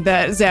knowing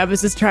that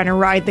Zavis is trying to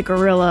ride the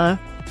gorilla.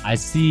 I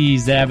see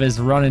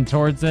Zavis running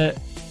towards it,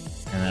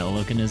 and that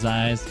look in his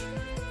eyes.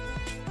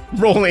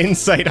 Roll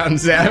insight on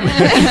Zavis.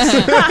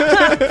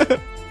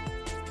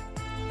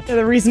 Yeah,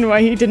 the reason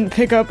why he didn't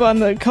pick up on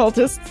the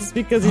cultists is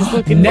because he's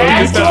looking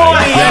Next You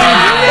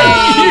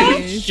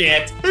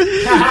shit.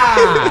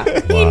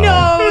 He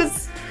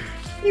knows.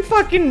 He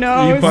fucking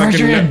knows. You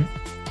fucking know.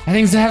 I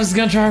think Zavis is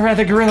gonna try to ride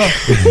the gorilla.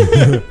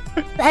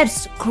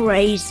 That's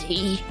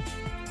crazy.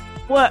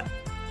 What?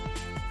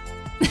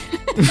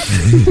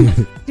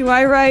 Do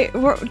I write?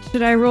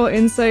 Should I roll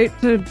insight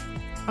to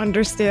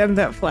understand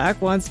that Flack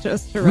wants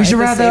us to ride? We should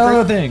the ride the saber?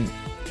 other thing.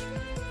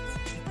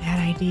 Bad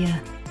idea.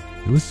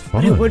 It was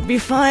fun. But it would be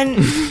fun.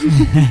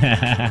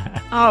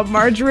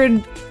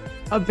 Margarine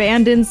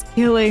abandons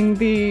killing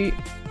the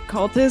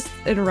cultist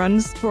and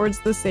runs towards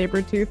the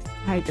saber-toothed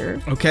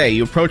tiger. Okay,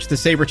 you approach the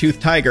saber-toothed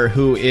tiger,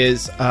 who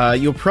is,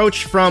 you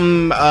approach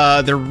from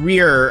the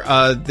rear.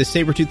 The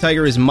saber-toothed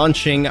tiger is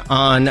munching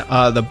on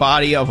the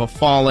body of a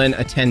fallen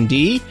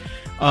attendee.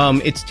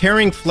 It's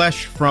tearing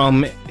flesh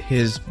from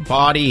his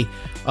body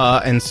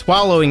and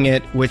swallowing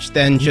it, which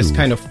then just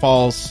kind of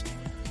falls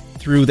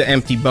through the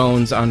empty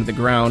bones onto the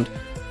ground.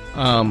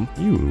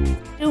 Ew.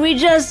 Do we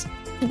just,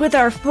 with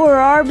our 4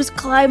 arms,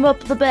 climb up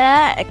the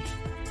back?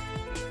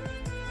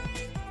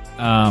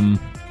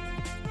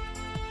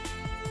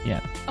 Yeah.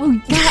 Oh,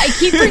 yeah, I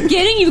keep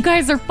forgetting you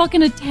guys are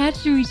fucking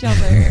attached to each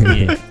other.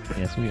 Yeah.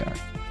 Yes, we are.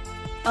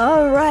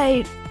 All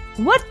right.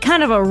 What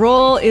kind of a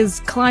roll is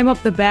climb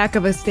up the back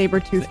of a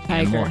saber-toothed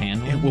tiger? Animal It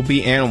handling. will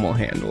be animal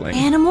handling.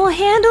 Animal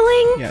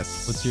handling?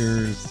 Yes. What's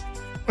yours?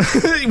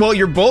 Well,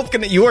 you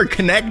are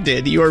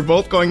connected. You are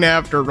both going to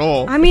have to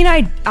roll. I mean,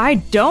 I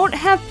don't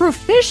have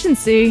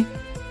proficiency.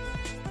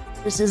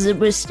 This is a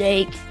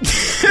mistake.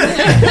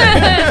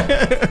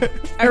 I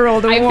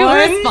rolled a I feel 1.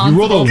 responsible. You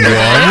rolled a 1?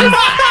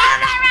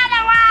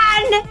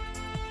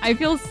 I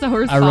feel so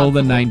responsible. I rolled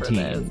a for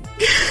 19.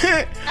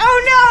 this.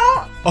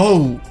 Oh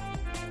Oh,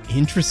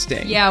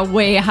 interesting. Yeah,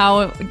 wait, how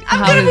I'm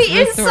gonna be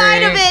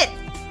inside of it.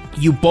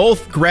 You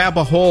both grab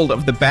a hold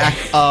of the back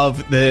of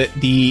the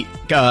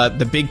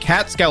big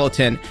cat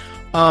skeleton.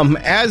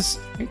 As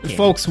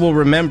folks will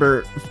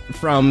remember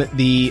from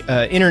the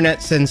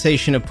internet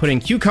sensation of putting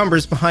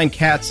cucumbers behind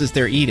cats as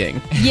they're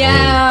eating.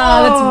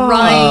 Yeah, that's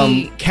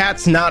right.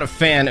 Cat's not a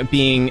fan of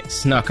being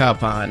snuck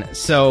up on.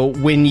 So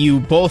when you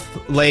both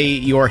lay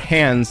your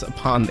hands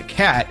upon the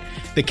cat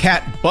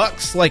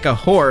bucks like a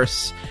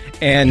horse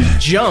and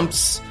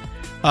jumps,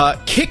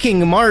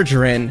 kicking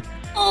Margarine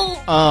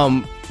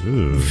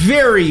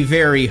very,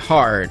 very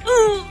hard.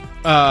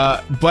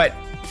 But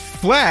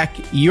Flack,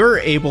 you're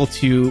able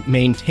to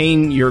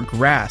maintain your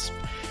grasp.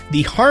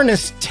 The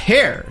harness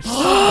tears.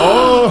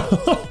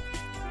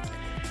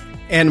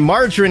 And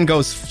Margarine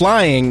goes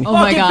flying Oh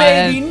my god,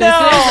 baby, this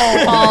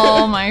is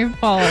all my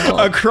fault.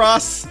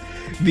 across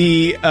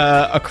the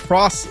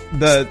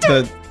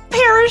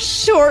pair of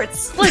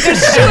shorts like a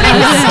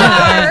shooting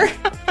star.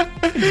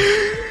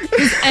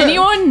 Does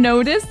anyone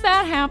notice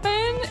that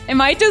happen?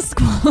 Am I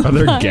disqualified? Are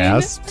there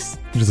gasps?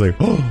 Just like,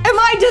 oh. Am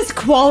I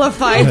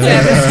disqualified?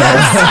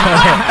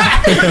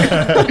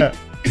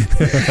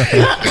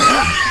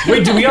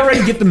 Wait, did we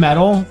already get the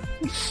medal?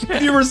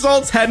 The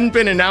results hadn't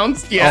been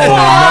announced yet.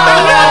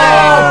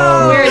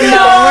 We're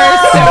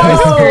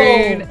so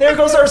screwed. There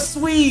goes our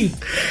sweep.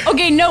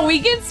 Okay, no, we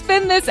can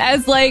spin this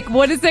as like,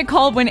 what is it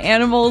called when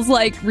animals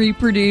like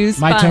reproduce?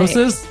 by-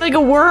 Mitosis? Like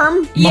a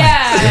worm.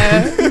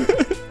 Yeah.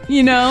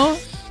 You know?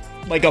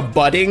 Like a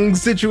budding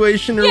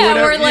situation or Yeah,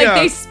 whatever. where like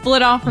they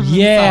split off from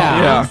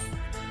Yeah. themselves.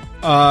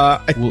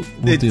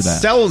 We'll do that.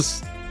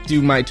 Cells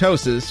do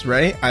mitosis,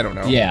 right? I don't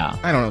know. Yeah.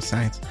 I don't know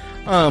science.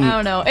 I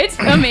don't know. It's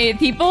amazing.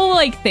 People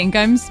like think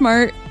I'm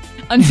smart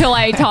until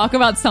I talk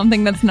about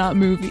something that's not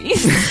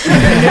movies.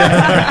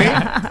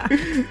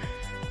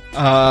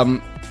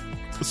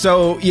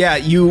 So yeah,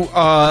 you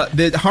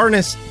the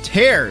harness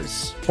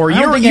tears, or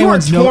I don't think you are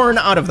anyone's torn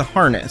out of the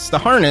harness. The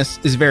harness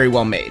is very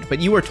well made, but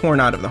you were torn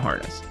out of the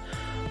harness,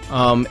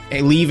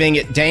 leaving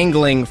it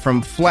dangling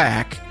from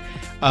Flack.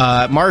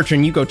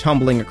 Margarine, you go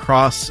tumbling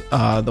across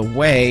the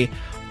way.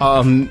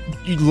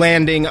 you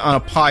landing on a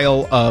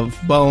pile of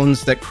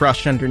bones that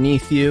crush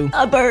underneath you.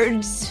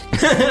 Birds.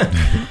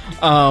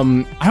 I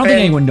don't think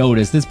anyone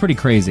noticed. It's pretty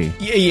crazy.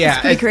 Yeah,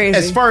 pretty crazy.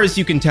 As far as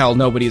you can tell,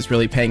 nobody is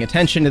really paying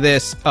attention to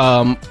this.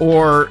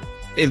 Or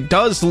it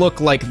does look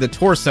like the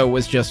torso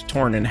was just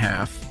torn in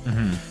half.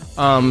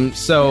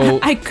 So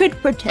I could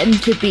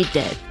pretend to be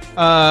dead.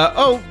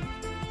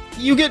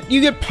 you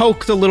get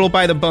poked a little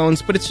by the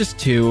bones, but it's just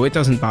 2. It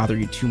doesn't bother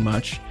you too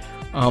much.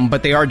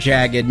 But they are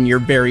jagged, and you're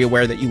very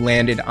aware that you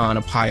landed on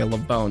a pile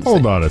of bones.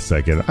 Hold on a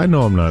second. I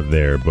know I'm not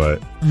there,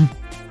 but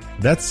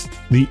that's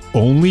the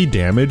only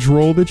damage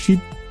roll that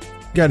she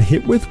got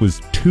hit with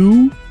was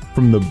 2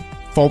 from the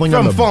falling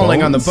on the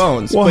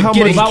bones. Well, But how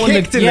getting much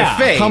kicked in the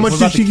face? How much What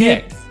did about she the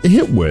get kick?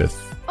 hit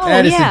with? Oh,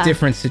 That is yeah. a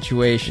different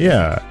situation.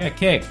 Yeah, Yeah,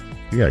 kick.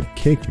 you got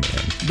kicked,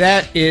 man.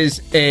 That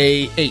is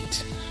a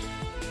 8.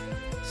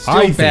 Still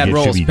I think bad it should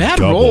rolls. be Bad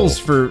double. rolls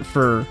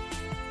for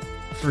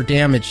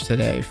damage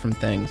today from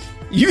things.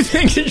 You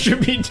think it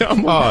should be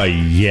double? Oh,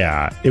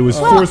 yeah. It was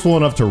forceful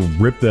enough to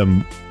rip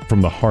them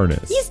from the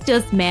harness. He's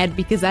just mad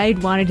because I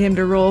wanted him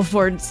to roll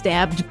for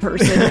stabbed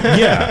person.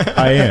 Yeah,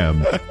 I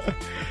am.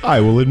 I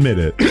will admit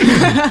it.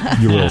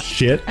 You little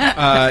shit.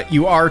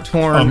 You are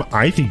torn.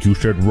 I think you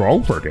should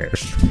roll for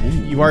this.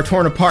 You are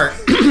torn apart.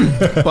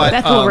 But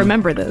Beth will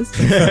remember this.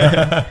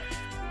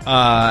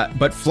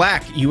 but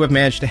Flack, you have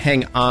managed to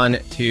hang on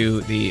to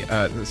the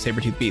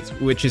saber-toothed beast,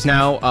 which is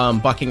now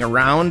bucking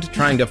around,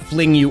 trying to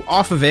fling you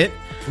off of it.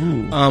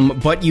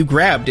 But you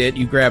grabbed it.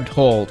 You grabbed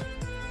hold.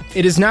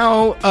 It is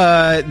now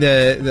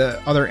the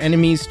other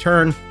enemy's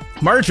turn.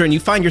 Margarine, you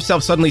find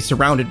yourself suddenly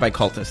surrounded by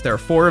cultists. There are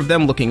 4 of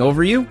them looking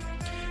over you.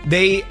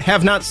 They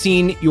have not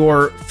seen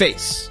your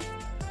face.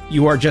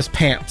 You are just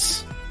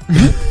pants. You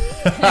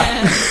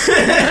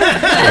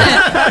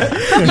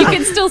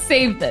can still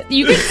save this.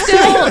 You can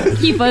still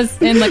keep us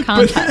in the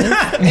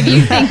contest if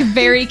you think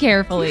very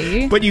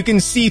carefully. But you can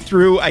see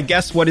through, I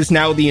guess, what is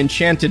now the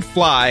enchanted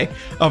fly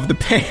of the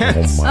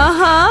pants. Oh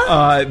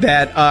my.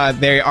 That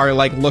they are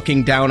like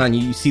looking down on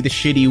you. You see the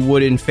shitty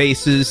wooden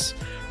faces,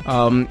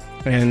 and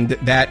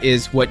that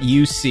is what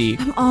you see.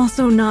 I'm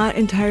also not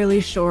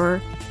entirely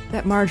sure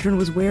that Margarine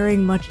was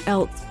wearing much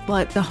else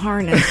but the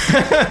harness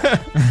and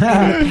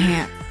the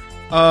pants.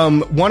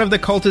 One of the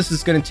cultists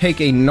is going to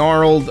take a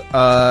gnarled,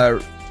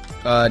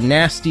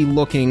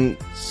 nasty-looking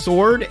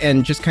sword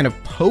and just kind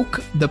of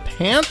poke the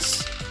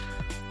pants.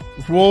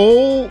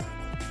 Roll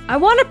I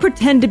want to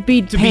pretend to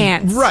be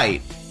pants.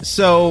 right.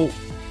 So,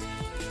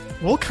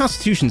 roll a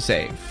Constitution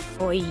save.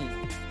 Oi.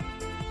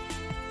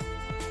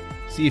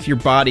 See if your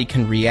body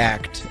can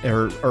react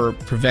or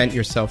prevent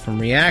yourself from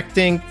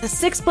reacting. The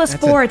 6 plus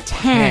That's 4, a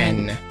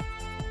 10.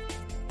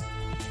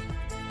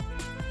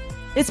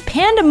 It's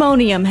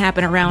pandemonium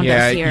happen around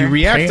Yeah, us here. you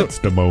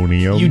react.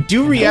 Pandemonium. You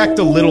do react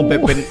a little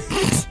bit, but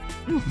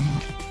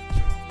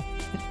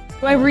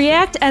Do I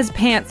react as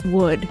pants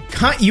would?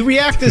 you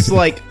react as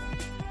like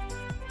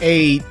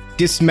a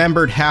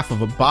dismembered half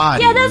of a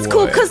body. Yeah, that's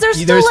cool because there's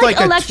still like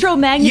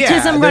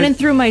electromagnetism running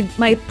through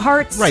my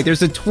parts. Right,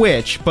 there's a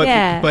twitch, but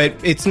Yeah. but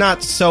it's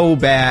not so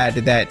bad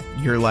that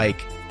you're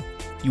like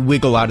you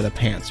wiggle out of the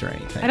pants or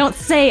anything. I don't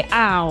say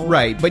ow.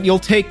 Right, but you'll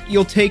take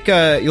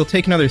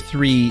another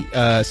 3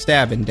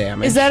 stabbing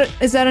damage. Is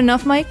that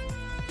enough, Mike?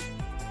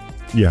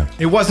 Yeah.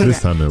 It wasn't.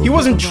 This time he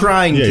wasn't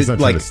trying Yeah, he's to not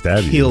trying like to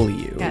stab you. kill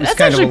you. Yeah, It was that's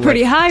kind of actually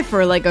pretty like- high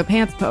for like a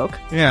pants poke.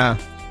 Yeah.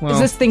 Well, Is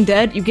this thing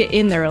dead? You get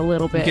in there a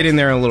little bit. get in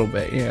there a little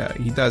bit? Yeah,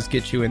 he does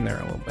get you in there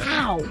a little bit.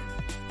 Ow.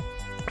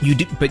 You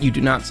do, but you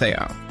do not say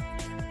ow.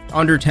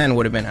 Under 10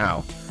 would have been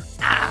ow.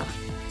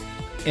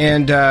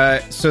 And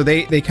so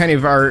they kind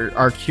of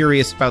are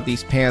curious about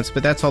these pants,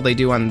 but that's all they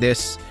do on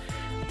this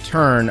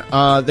turn.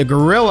 The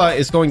gorilla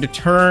is going to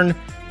turn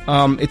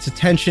its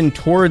attention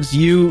towards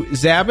you,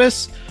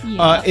 Zabas.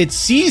 Yeah. It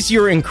sees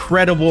your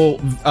incredible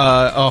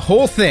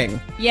whole thing.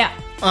 Yeah.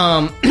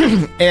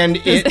 And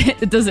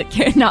it Does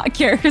it not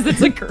care because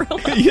it's a gorilla?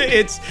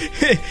 it's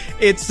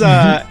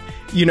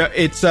you know,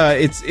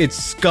 its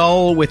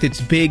skull with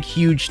its big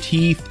huge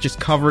teeth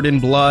just covered in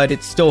blood.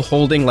 It's still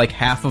holding like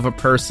half of a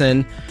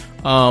person.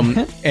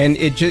 And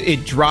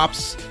it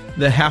drops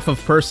the half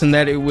of person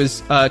that it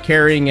was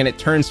carrying, and it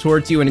turns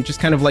towards you, and it just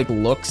kind of like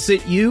looks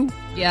at you.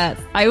 Yes.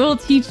 I will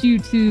teach you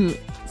to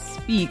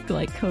speak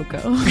like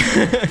Coco.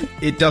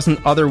 It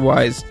doesn't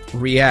otherwise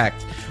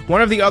react.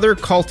 One of the other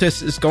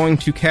cultists is going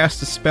to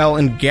cast a spell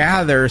and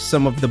gather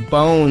some of the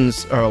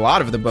bones, or a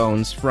lot of the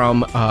bones,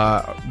 from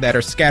that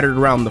are scattered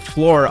around the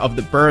floor of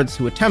the birds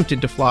who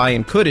attempted to fly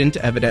and couldn't,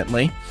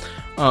 evidently,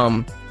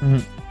 and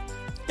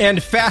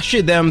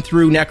fashion them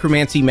through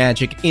necromancy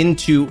magic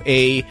into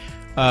a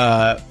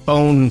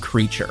bone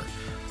creature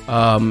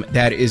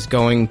that is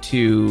going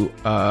to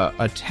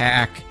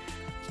attack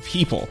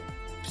people,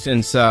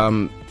 since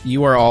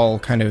you are all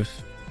kind of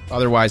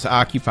otherwise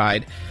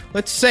occupied.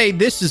 Let's say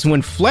this is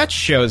when Fletch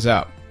shows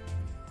up.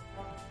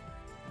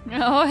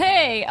 Oh,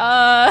 hey.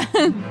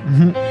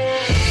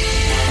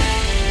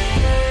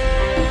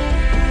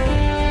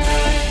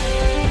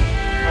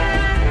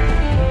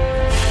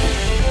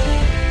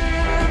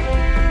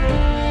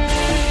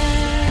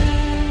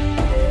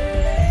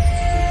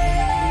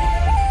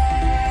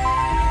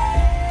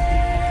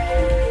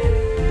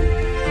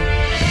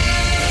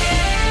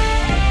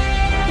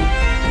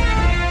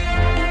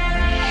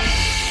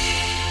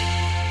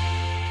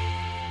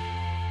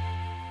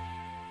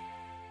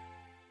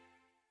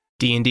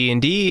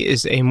 D&D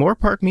is a Moore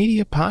Park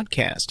Media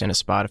podcast and a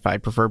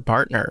Spotify preferred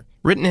partner.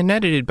 Written and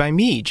edited by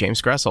me,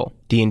 James Gressel.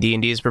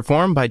 D&D is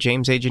performed by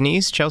James A.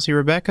 Janice, Chelsea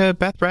Rebecca,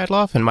 Beth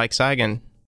Bradloff, and Mike Seigan.